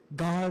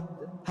 God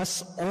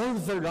has all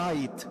the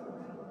right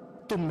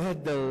to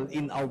meddle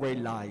in our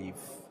life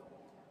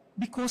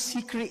because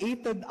He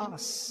created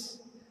us.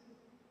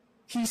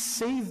 He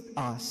saved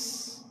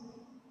us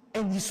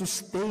and He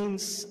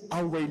sustains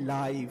our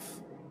life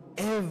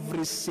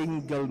every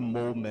single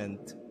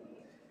moment.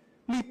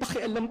 May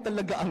pakialam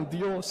talaga ang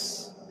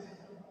Diyos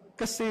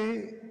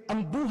kasi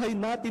ang buhay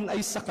natin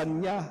ay sa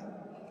Kanya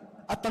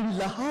at ang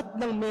lahat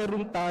ng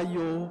meron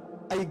tayo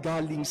ay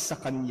galing sa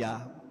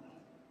Kanya.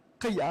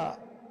 Kaya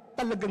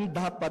talagang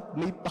dapat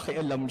may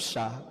pakialam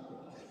siya.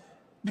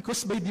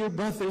 Because, my dear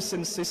brothers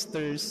and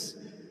sisters,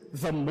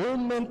 the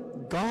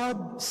moment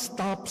God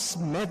stops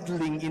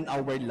meddling in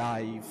our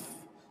life,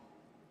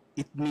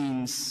 it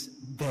means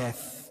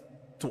death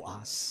to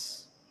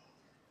us.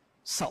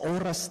 Sa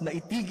oras na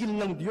itigil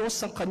ng Diyos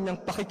ang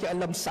kanyang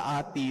pakikialam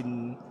sa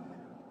atin,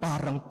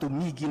 parang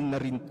tumigil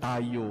na rin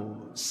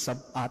tayo sa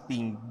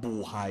ating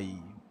buhay.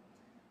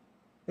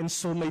 And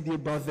so, my dear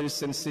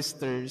brothers and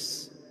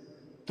sisters,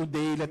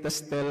 today let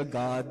us tell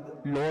God,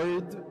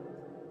 Lord,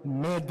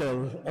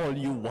 meddle all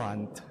you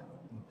want.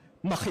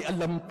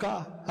 Makialam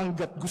ka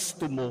hanggat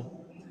gusto mo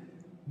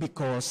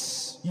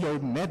because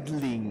your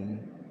meddling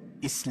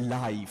is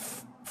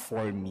life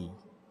for me.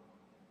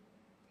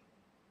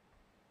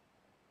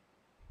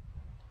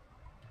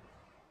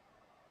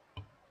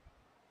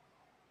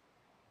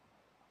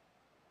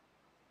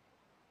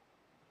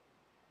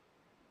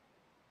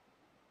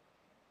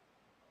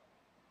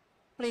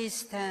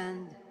 Please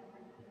stand.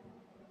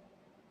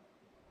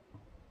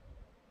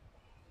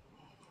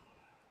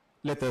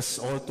 Let us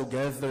all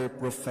together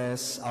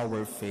profess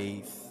our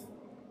faith.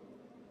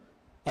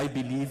 I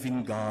believe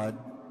in God,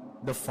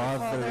 the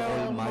Father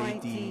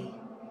Almighty,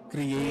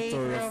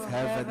 Creator of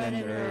heaven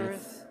and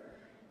earth,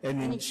 and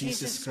in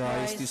Jesus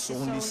Christ, His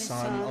only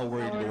Son,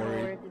 our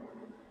Lord,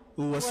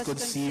 who was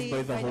conceived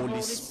by the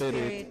Holy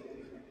Spirit,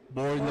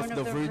 born of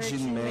the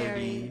Virgin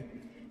Mary,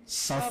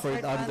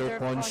 suffered under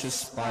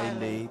Pontius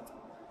Pilate,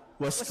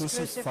 was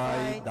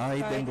crucified,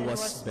 died, and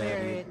was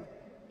buried.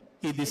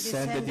 He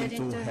descended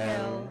into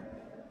hell.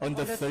 On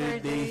the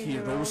third day He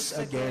rose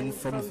again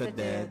from the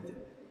dead.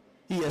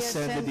 He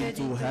ascended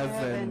into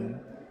heaven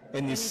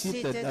and is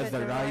seated at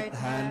the right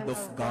hand of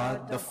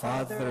God the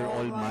Father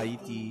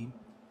Almighty.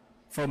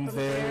 From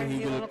there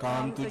He will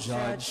come to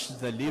judge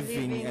the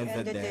living and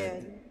the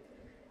dead.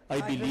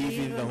 I believe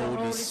in the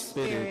Holy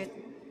Spirit,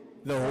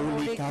 the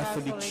Holy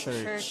Catholic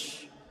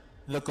Church,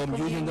 the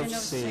communion of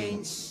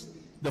saints,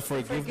 the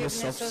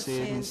forgiveness of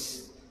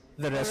sins,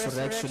 the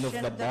resurrection of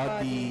the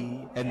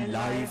body, and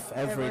life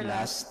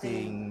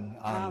everlasting.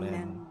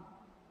 Amen.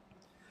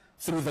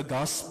 Through the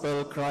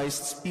gospel,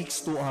 Christ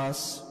speaks to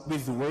us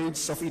with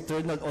words of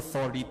eternal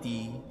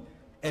authority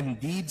and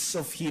deeds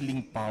of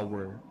healing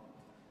power.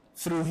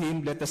 Through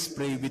Him, let us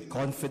pray with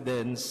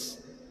confidence,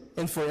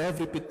 and for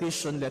every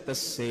petition, let us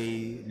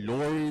say,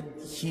 Lord,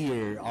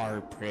 hear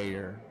our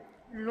prayer.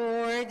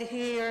 Lord,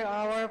 hear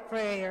our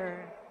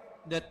prayer.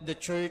 That the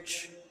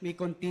Church may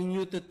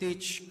continue to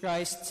teach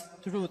Christ's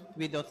truth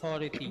with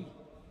authority.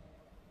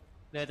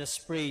 Let us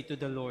pray to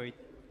the Lord.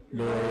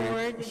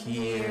 Lord,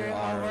 hear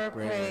our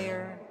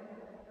prayer.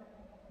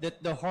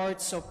 That the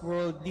hearts of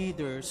world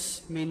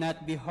leaders may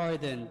not be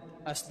hardened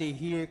as they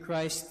hear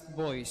Christ's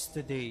voice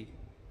today.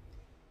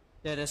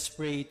 Let us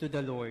pray to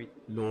the Lord.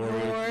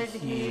 Lord,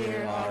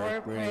 hear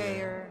our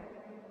prayer.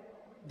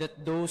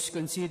 That those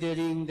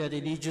considering the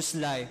religious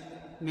life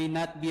may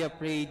not be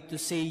afraid to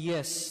say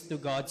yes to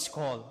God's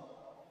call.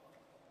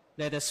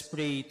 Let us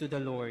pray to the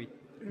Lord.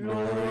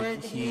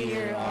 Lord,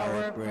 hear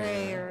our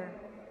prayer.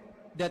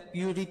 That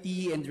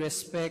purity and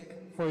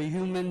respect for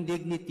human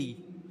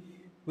dignity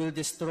will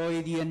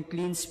destroy the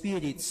unclean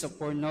spirits of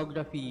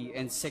pornography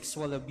and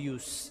sexual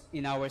abuse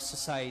in our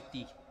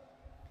society.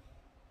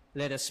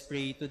 Let us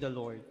pray to the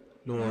Lord.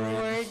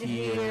 Lord,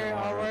 hear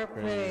our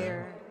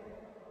prayer.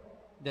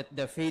 That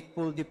the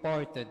faithful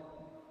departed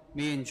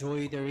may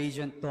enjoy the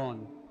radiant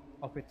dawn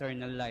of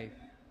eternal life.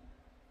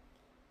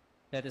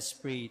 Let us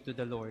pray to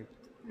the Lord.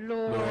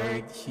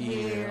 Lord,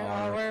 hear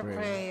our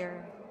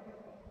prayer.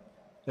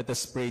 Let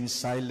us pray in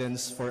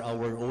silence for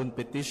our own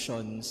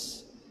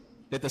petitions.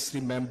 Let us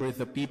remember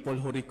the people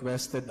who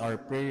requested our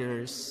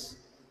prayers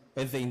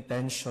and the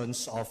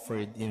intentions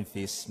offered in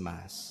this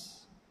Mass.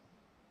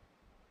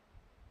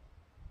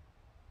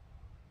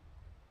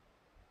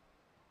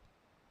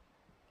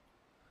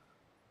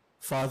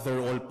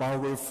 Father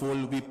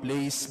all-powerful, we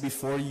place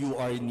before you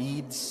our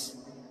needs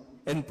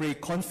and pray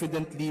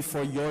confidently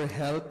for your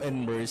help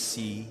and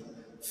mercy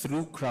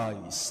through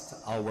Christ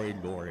our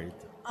Lord.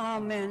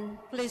 Amen.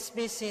 Please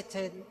be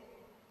seated.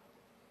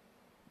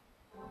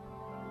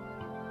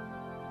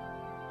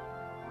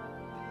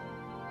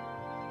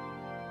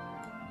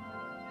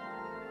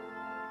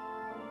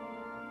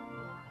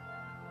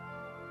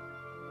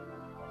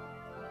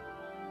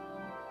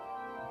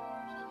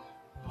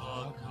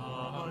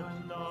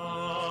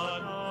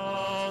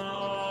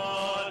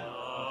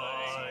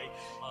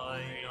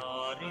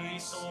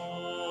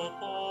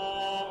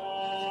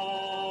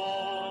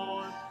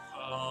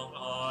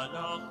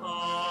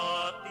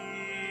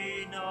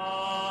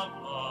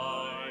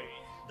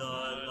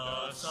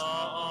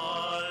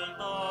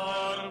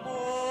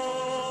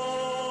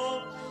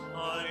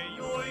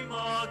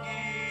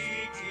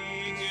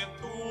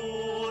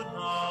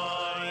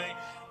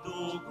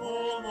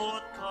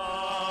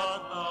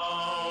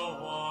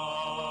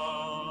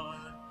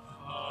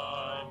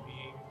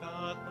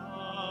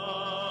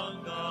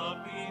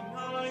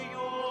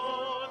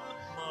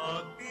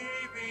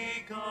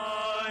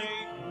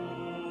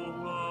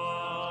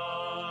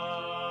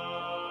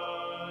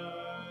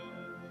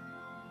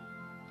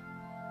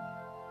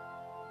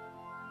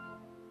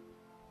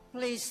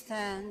 Please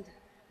stand.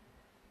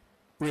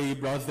 Pray,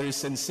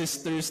 brothers and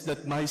sisters,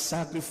 that my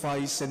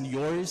sacrifice and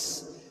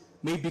yours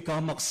may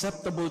become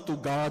acceptable to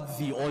God,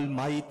 the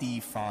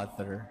Almighty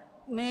Father.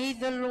 May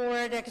the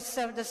Lord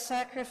accept the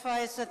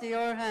sacrifice at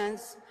your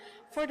hands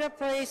for the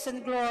praise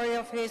and glory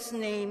of his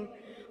name,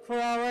 for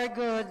our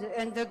good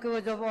and the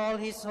good of all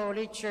his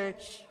holy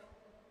church.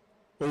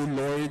 O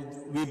Lord,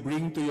 we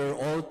bring to your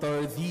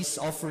altar these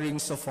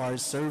offerings of our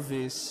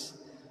service.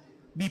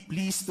 Be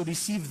pleased to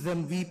receive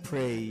them, we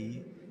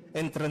pray,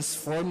 and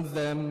transform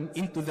them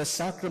into the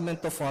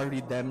sacrament of our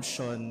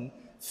redemption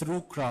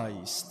through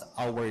Christ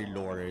our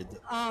Lord.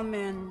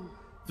 Amen.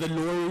 The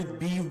Lord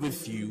be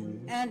with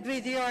you. And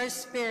with your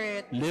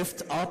spirit.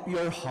 Lift up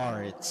your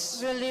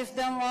hearts. We lift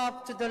them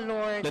up to the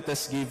Lord. Let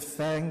us give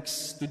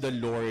thanks to the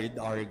Lord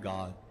our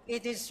God.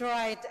 It is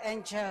right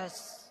and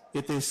just.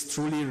 It is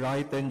truly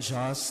right and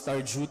just,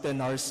 our duty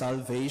and our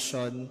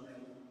salvation,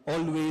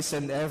 always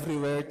and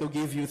everywhere to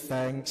give you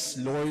thanks,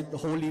 Lord,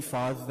 Holy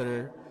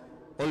Father,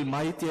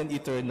 Almighty and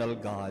eternal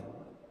God.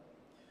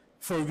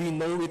 For we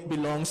know it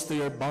belongs to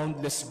your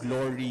boundless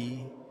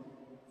glory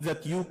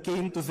that you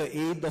came to the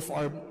aid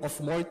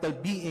of mortal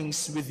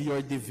beings with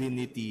your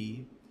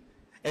divinity,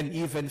 and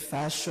even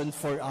fashioned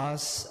for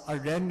us a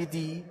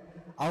remedy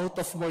out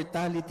of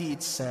mortality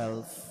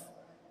itself,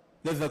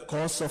 that the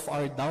cause of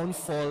our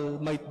downfall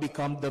might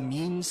become the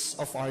means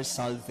of our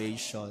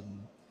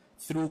salvation,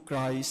 through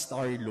Christ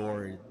our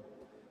Lord.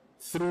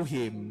 Through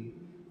him,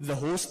 the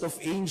host of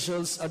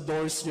angels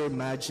adores your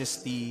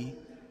majesty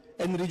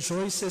and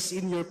rejoices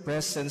in your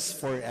presence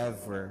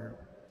forever.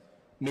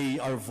 May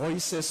our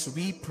voices,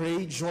 we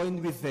pray,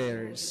 join with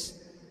theirs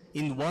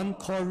in one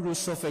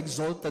chorus of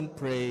exultant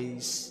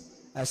praise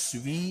as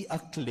we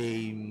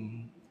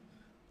acclaim,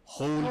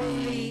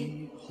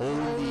 Holy,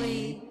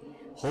 holy,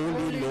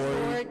 holy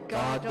Lord,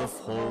 God of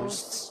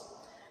hosts,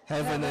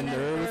 heaven and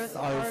earth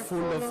are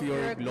full of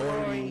your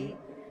glory.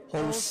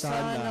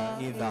 Hosanna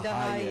in the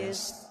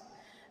highest.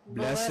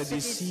 Blessed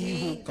is he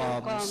who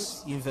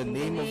comes in the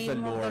name of the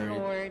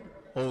Lord.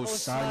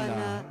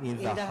 Hosanna in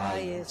the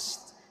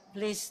highest.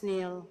 Please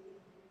kneel.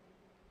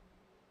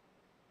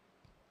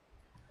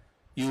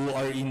 You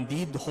are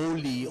indeed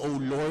holy, O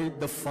Lord,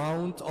 the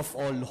fount of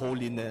all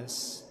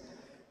holiness.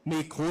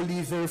 Make holy,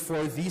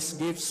 therefore, these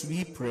gifts,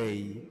 we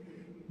pray,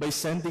 by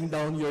sending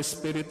down your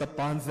Spirit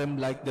upon them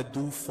like the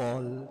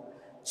dewfall,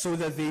 so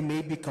that they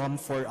may become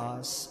for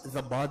us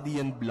the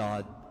body and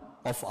blood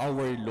of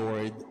our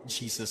Lord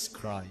Jesus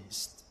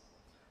Christ.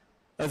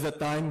 At the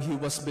time he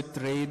was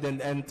betrayed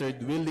and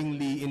entered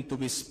willingly into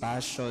his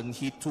passion,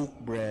 he took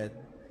bread,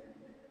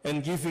 and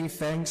giving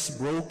thanks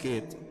broke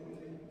it,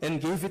 and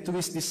gave it to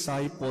his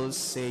disciples,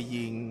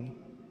 saying,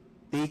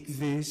 "Take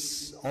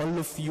this, all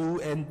of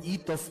you, and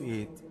eat of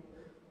it,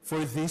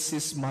 for this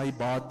is my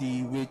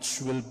body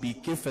which will be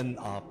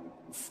given up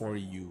for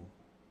you."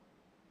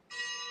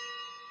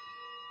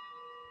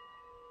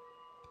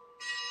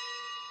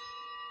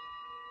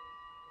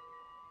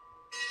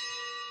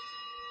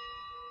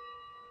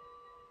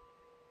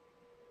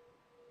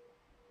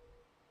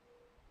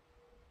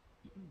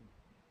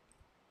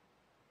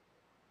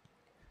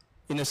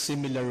 In a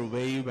similar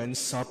way, when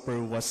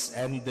supper was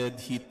ended,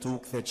 he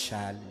took the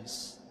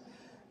chalice,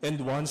 and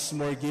once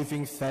more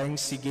giving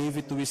thanks, he gave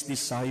it to his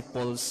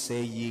disciples,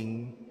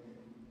 saying,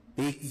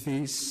 "Take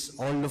this,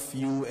 all of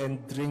you,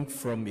 and drink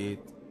from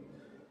it,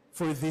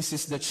 for this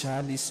is the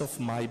chalice of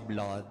my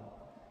blood,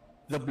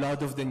 the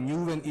blood of the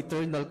new and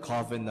eternal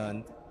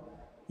covenant,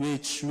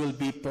 which will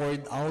be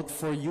poured out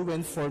for you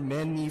and for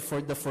many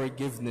for the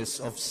forgiveness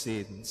of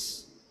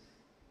sins.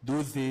 Do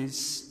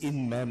this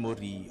in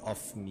memory of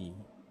me."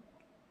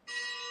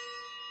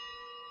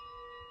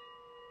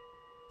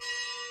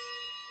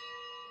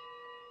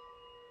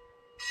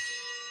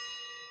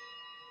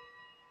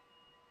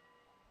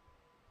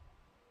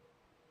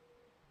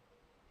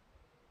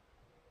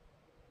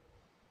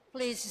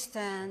 Please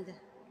stand.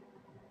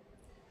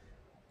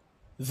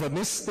 The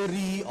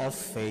mystery of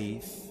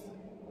faith.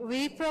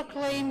 We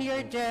proclaim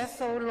your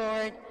death, O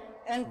Lord,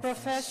 and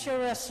profess your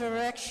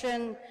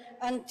resurrection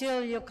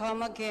until you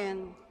come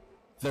again.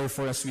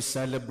 Therefore, as we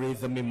celebrate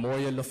the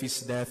memorial of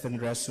his death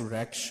and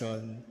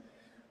resurrection,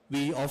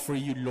 we offer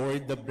you,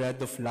 Lord, the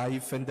bread of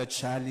life and the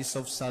chalice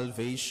of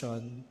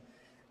salvation,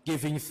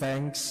 giving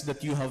thanks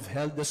that you have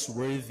held us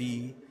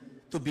worthy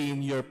to be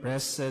in your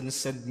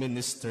presence and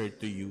minister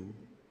to you.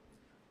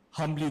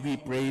 Humbly we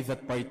pray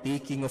that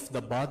partaking of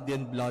the body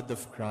and blood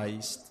of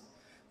Christ,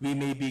 we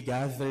may be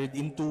gathered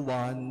into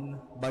one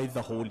by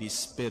the Holy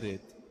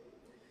Spirit.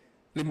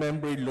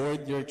 Remember,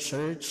 Lord, your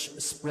church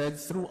spread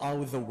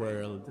throughout the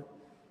world,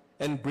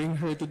 and bring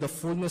her to the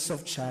fullness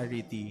of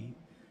charity,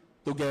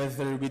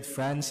 together with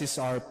Francis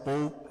our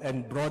Pope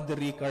and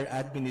Broderick our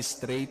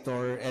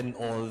Administrator and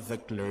all the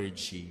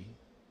clergy.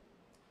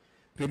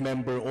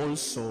 Remember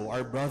also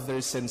our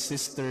brothers and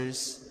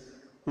sisters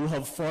who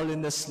have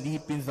fallen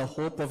asleep in the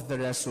hope of the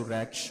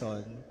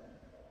resurrection,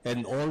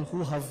 and all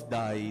who have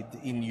died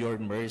in your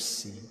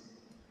mercy.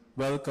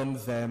 Welcome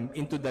them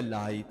into the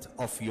light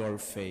of your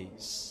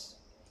face.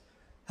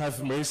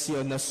 Have mercy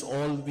on us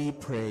all, we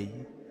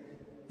pray,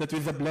 that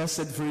with the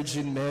Blessed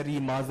Virgin Mary,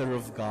 Mother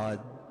of God,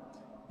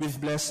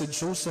 with blessed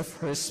Joseph,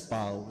 her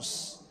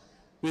spouse,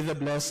 with the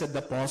blessed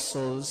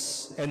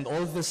apostles and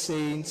all the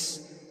saints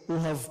who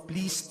have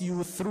pleased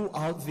you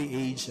throughout the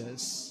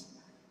ages,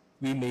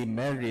 we may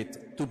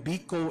merit to be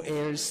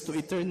co-heirs to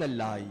eternal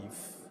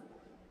life,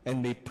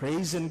 and may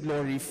praise and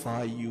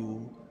glorify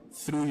you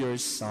through your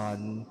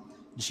Son,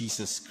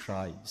 Jesus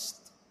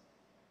Christ.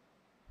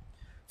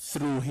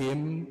 Through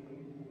him,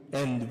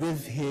 and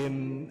with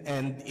him,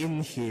 and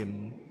in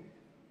him,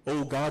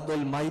 O God,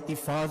 Almighty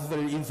Father,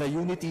 in the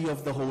unity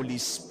of the Holy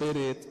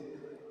Spirit,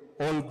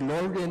 all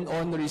glory and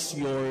honor is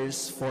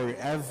yours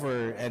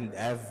forever and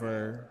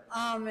ever.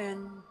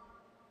 Amen.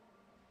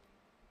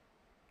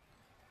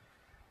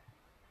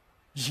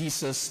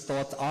 Jesus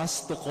taught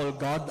us to call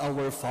God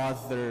our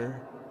Father,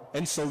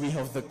 and so we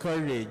have the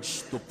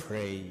courage to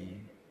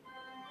pray.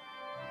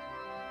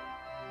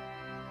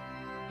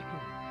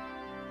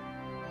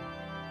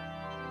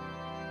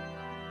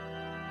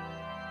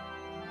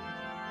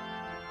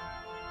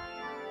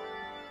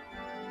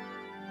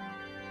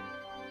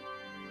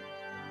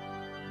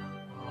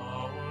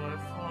 Our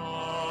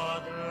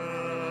Father,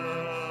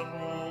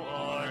 who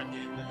art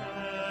in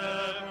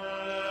heaven,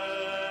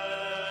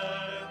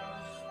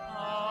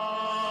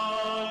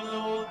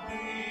 hallowed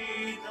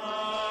be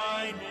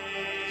thy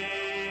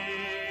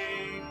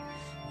name.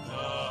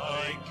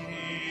 Thy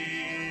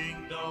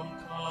kingdom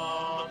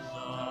come,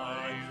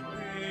 thy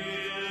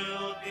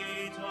will be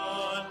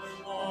done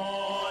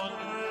on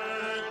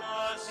earth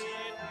as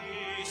it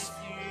is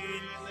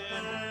in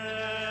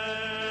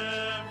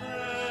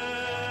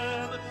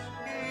heaven.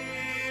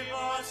 Give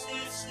us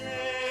this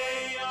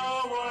day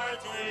our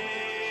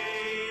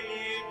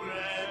daily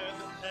bread,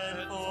 and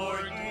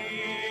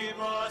forgive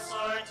us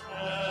our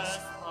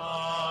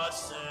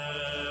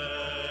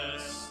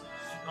trespasses,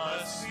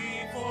 as we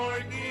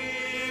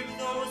forgive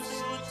those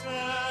who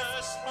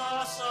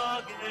trespass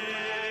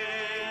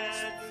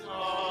against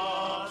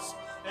us.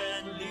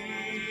 And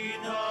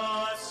lead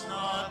us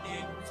not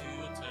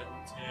into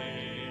temptation,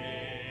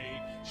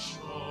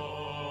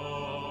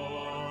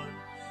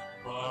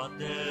 but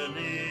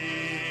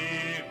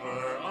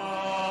deliver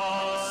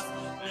us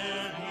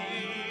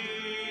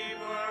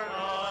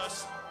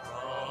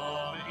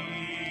from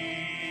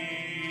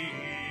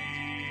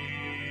evil.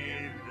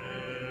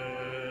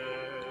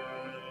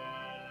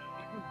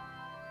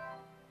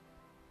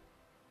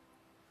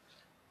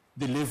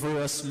 Deliver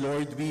us,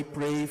 Lord, we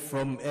pray,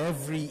 from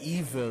every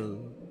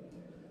evil.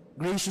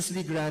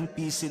 Graciously grant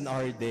peace in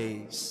our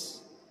days,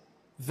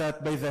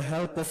 that by the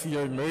help of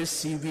your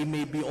mercy we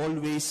may be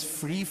always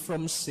free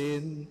from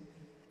sin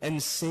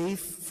and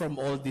safe from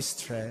all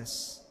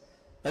distress,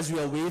 as we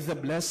await the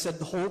blessed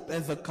hope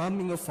and the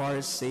coming of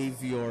our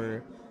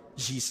Savior,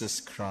 Jesus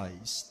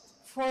Christ.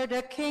 For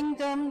the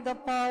kingdom, the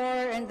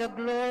power, and the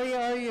glory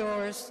are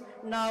yours,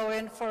 now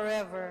and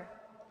forever.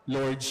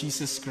 Lord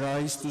Jesus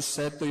Christ, who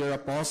said to your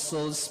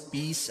apostles,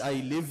 "Peace I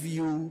leave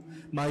you,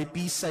 my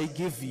peace I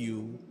give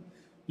you,"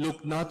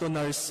 look not on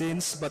our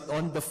sins, but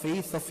on the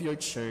faith of your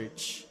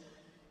church,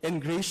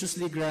 and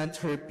graciously grant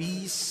her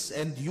peace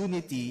and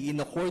unity in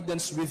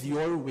accordance with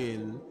your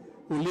will,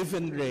 who live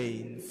and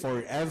reign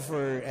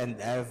forever and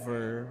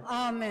ever.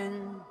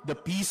 Amen. The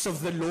peace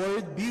of the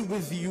Lord be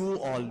with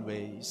you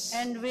always.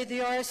 And with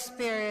your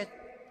spirit.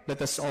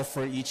 Let us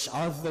offer each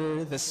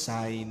other the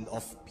sign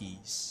of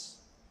peace.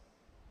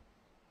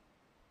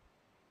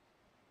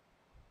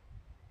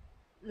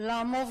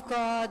 Lamb of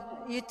God,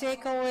 you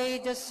take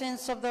away the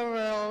sins of the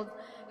world,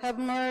 have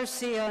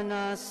mercy on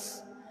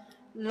us.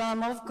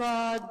 Lamb of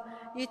God,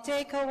 you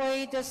take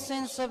away the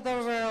sins of the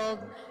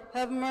world,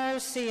 have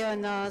mercy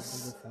on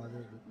us.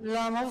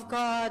 Lamb of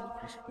God,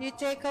 you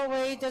take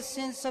away the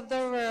sins of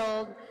the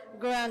world,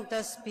 grant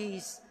us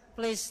peace.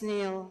 Please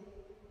kneel.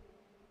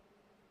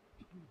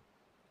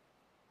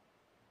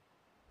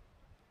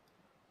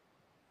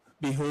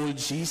 Behold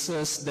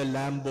Jesus, the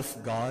Lamb of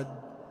God.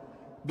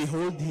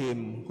 Behold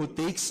him who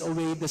takes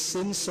away the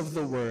sins of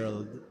the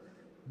world.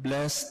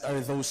 Blessed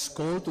are those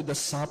called to the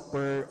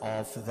supper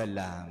of the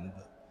Lamb.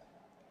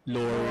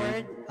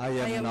 Lord, I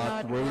am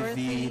not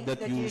worthy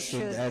that you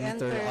should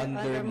enter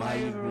under my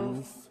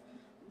roof,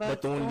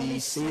 but only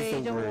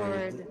say the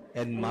word,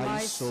 and my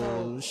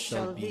soul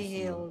shall be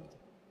healed.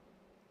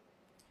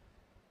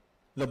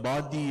 The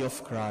body of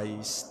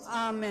Christ.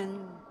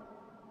 Amen.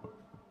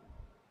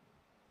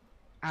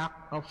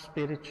 Act of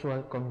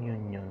spiritual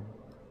communion.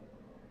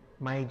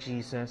 My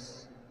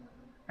Jesus,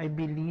 I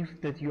believe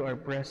that you are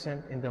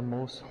present in the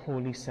most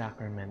holy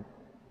sacrament.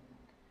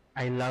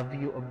 I love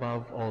you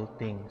above all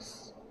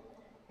things,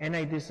 and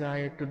I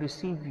desire to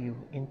receive you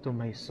into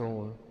my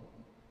soul.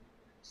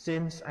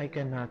 Since I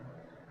cannot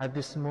at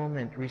this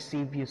moment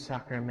receive you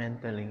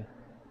sacramentally,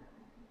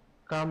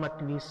 come at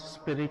least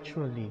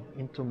spiritually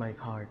into my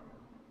heart.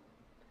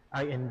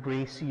 I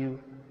embrace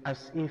you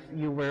as if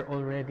you were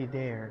already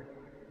there,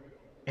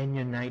 and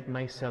unite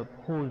myself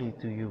wholly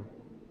to you.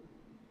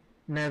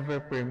 Never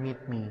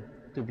permit me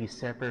to be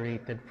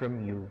separated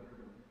from you.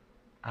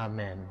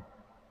 Amen.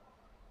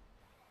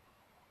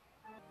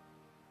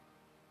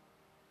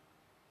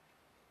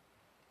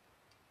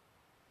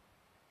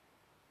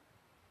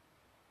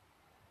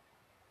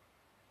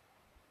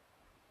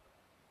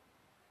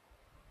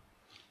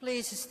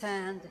 Please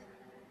stand.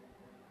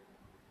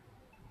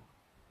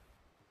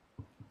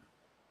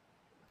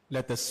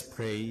 Let us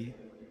pray.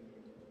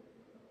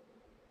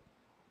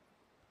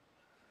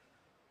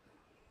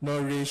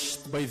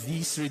 Nourished by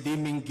these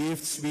redeeming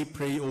gifts, we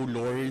pray, O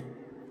Lord,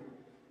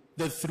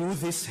 that through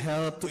this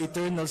help to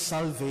eternal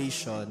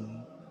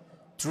salvation,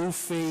 true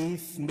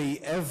faith may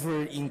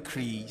ever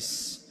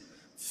increase.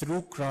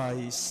 Through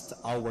Christ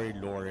our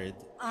Lord.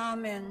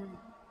 Amen.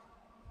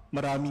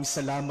 Maraming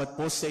salamat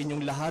po sa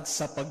inyong lahat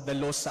sa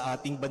pagdalo sa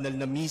ating banal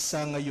na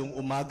misa ngayong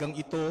umagang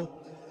ito.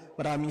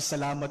 Maraming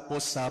salamat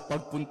po sa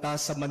pagpunta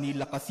sa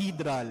Manila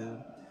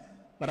Cathedral.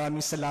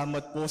 Maraming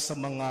salamat po sa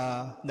mga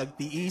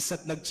nagtiis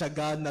at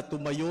nagtiyaga na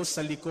tumayo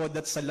sa likod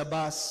at sa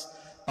labas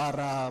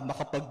para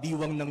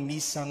makapagdiwang ng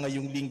misa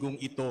ngayong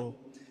linggong ito.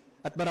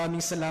 At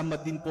maraming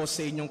salamat din po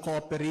sa inyong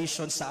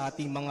cooperation sa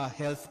ating mga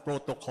health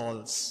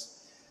protocols.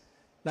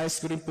 Nais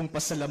ko rin pong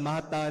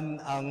pasalamatan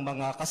ang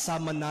mga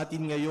kasama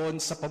natin ngayon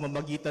sa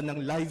pamamagitan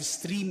ng live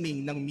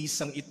streaming ng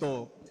misang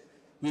ito.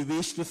 We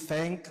wish to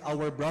thank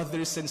our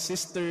brothers and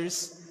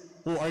sisters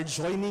who are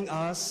joining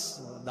us,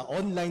 the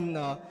online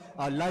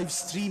live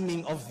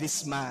streaming of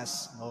this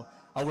Mass.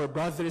 Our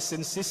brothers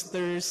and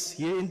sisters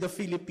here in the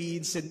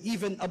Philippines and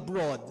even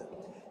abroad,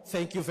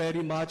 thank you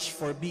very much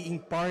for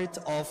being part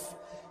of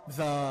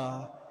the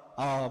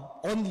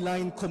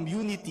online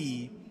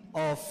community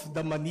of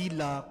the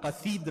Manila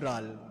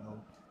Cathedral.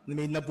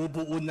 May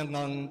nabubuo ng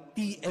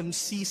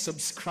TMC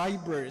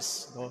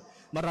subscribers.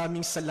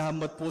 Maraming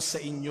salamat po sa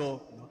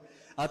inyo.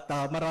 At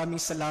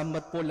maraming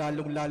salamat po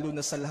lalong-lalo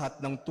na sa lahat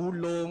ng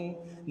tulong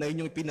na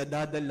inyong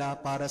pinadadala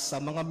para sa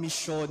mga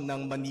misyon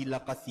ng Manila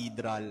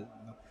Cathedral.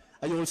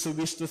 I also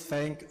wish to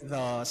thank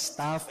the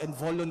staff and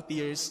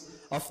volunteers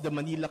of the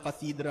Manila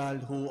Cathedral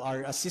who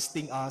are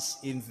assisting us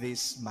in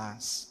this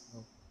Mass.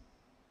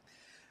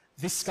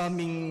 This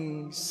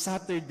coming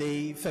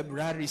Saturday,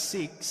 February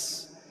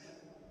 6,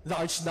 the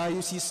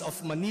Archdiocese of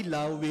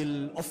Manila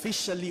will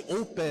officially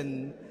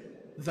open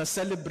the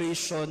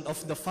celebration of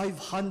the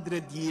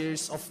 500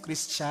 years of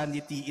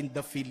Christianity in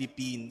the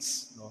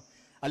Philippines.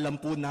 Alam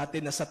po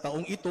natin na sa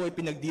taong ito ay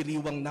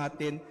pinagdiriwang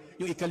natin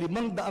yung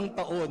 500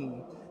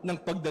 taon ng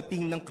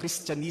pagdating ng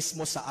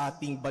Kristyanismo sa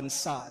ating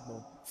bansa,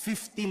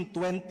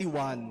 1521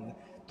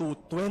 to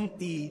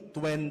 2021.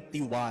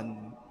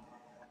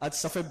 At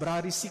sa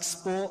February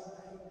 6 po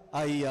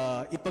ay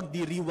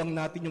ipagdiriwang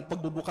natin yung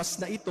pagbubukas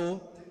na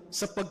ito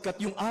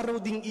sapagkat yung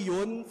araw ding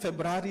iyon,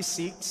 February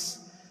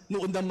 6,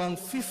 noon namang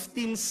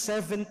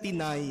 1579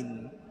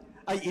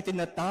 ay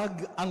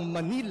itinatag ang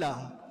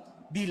Manila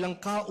bilang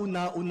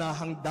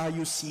kauna-unahang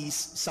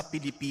diocese sa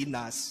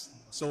Pilipinas.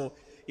 So,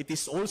 it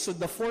is also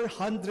the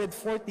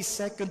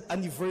 442nd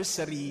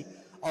anniversary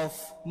of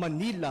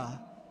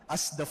Manila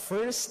as the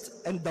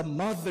first and the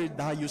mother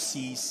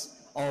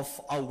diocese of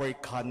our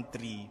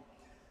country.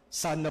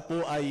 Sana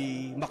po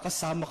ay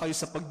makasama kayo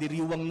sa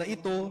pagdiriwang na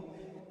ito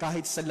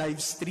kahit sa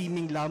live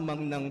streaming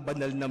lamang ng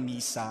banal na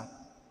misa.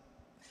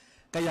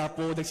 Kaya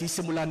po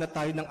nagsisimula na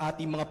tayo ng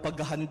ating mga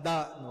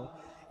paghahanda.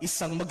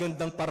 Isang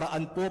magandang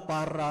paraan po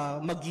para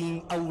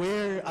maging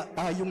aware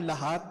tayong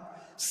lahat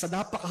sa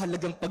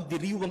napakahalagang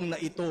pagdiriwang na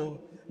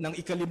ito ng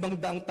 500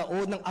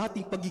 taon ng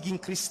ating pagiging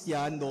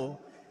Kristiyano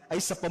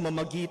ay sa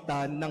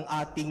pamamagitan ng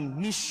ating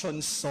mission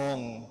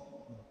song.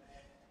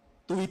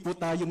 Tuwi po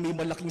tayong may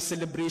malaking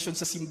celebration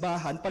sa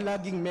simbahan,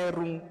 palaging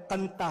merong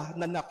kanta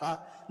na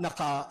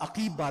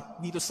nakaakibat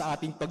dito sa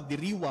ating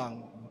pagdiriwang.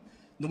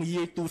 Noong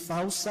year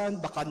 2000,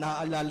 baka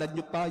naaalala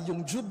nyo pa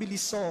yung Jubilee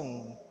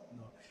Song.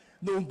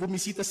 Noong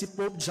bumisita si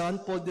Pope John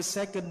Paul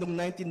II noong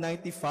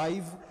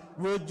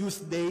 1995, World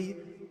Youth Day,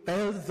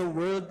 Tell the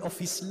World of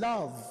His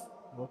Love.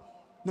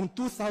 Noong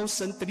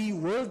 2003,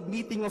 World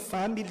Meeting of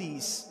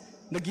Families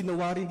na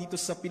ginawa rin dito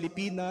sa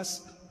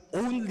Pilipinas,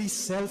 Only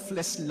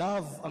Selfless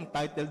Love ang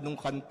title ng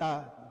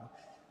kanta.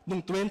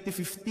 Noong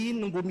 2015,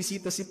 nung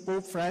bumisita si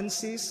Pope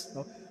Francis,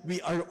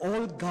 We are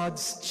all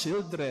God's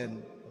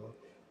children.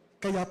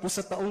 Kaya po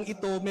sa taong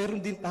ito,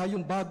 meron din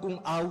tayong bagong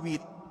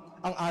awit,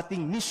 ang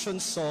ating mission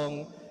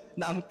song,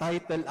 na ang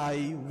title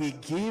ay We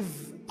Give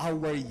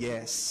Our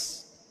Yes.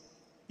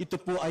 Ito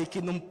po ay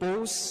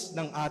kinumpose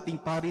ng ating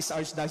Paris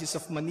Archdiocese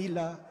of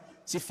Manila,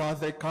 si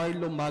Father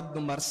Carlo Magno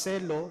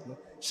Marcelo.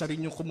 Siya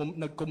rin yung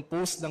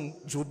nag-compose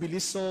ng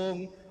Jubilee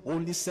Song,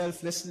 Only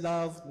Selfless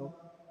Love.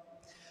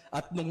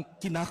 At nung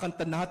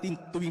kinakanta natin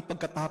tuwing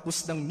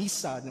pagkatapos ng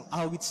misa, ng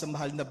awit sa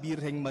Mahal na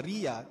Birheng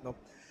Maria,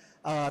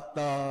 at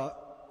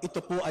ito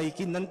po ay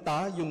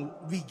kinanta, yung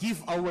We Give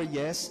Our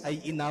Yes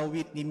ay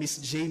inawit ni Miss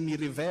Jamie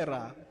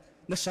Rivera,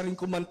 na siya rin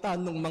kumanta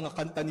ng mga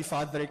kanta ni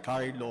Father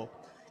Carlo.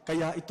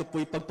 Kaya ito po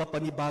ay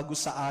pagpapanibago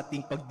sa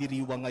ating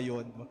pagdiriwang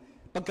ngayon.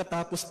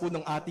 Pagkatapos po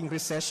ng ating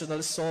recessional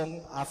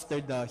song,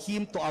 after the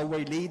hymn to Our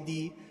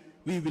Lady,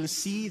 we will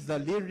see the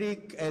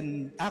lyric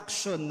and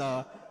action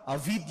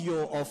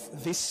video of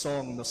this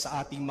song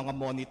sa ating mga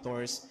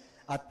monitors.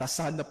 At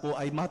sana po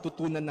ay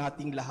matutunan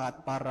nating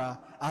lahat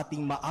para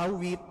ating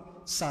maawit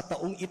sa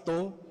taong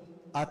ito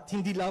at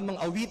hindi lamang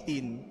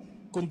awitin,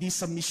 kundi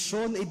sa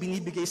misyon ay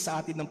binibigay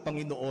sa atin ng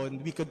Panginoon,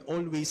 we could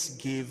always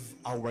give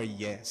our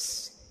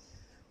yes.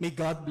 May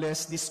God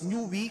bless this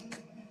new week,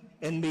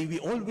 and may we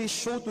always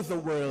show to the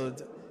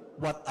world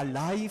what a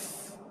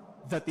life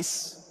that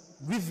is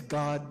with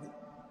God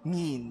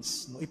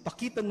means.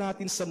 Ipakita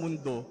natin sa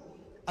mundo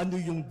ano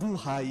yung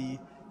buhay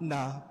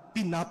na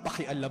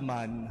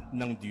pinapakialaman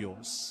ng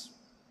Diyos.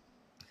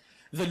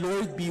 The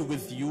Lord be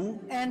with you.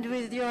 And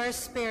with your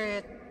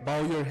spirit. Bow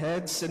your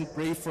heads and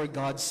pray for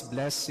God's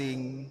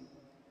blessing.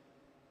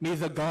 May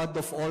the God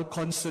of all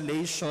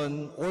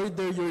consolation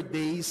order your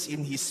days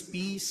in His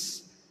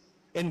peace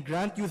and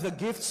grant you the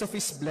gifts of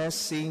His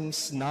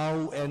blessings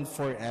now and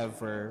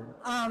forever.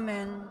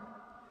 Amen.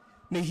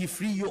 May He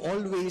free you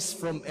always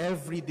from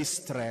every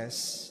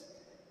distress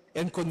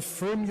and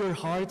confirm your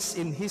hearts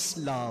in His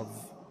love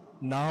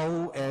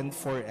now and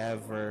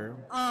forever.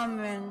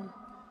 Amen.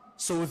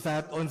 So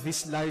that on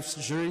this life's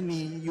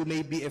journey you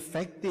may be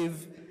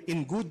effective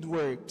in good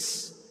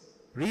works,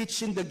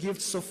 rich in the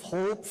gifts of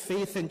hope,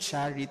 faith, and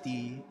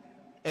charity,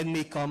 and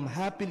may come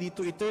happily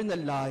to eternal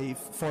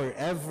life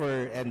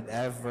forever and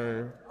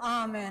ever.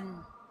 Amen.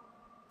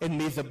 And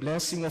may the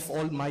blessing of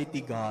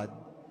Almighty God,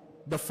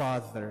 the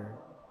Father,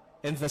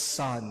 and the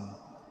Son,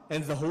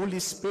 and the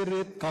Holy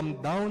Spirit come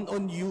down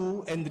on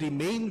you and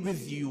remain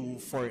with you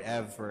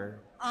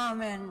forever.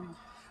 Amen.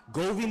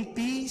 Go in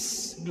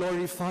peace,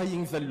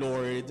 glorifying the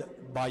Lord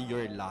by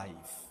your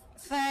life.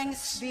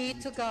 Thanks be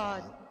to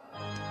God.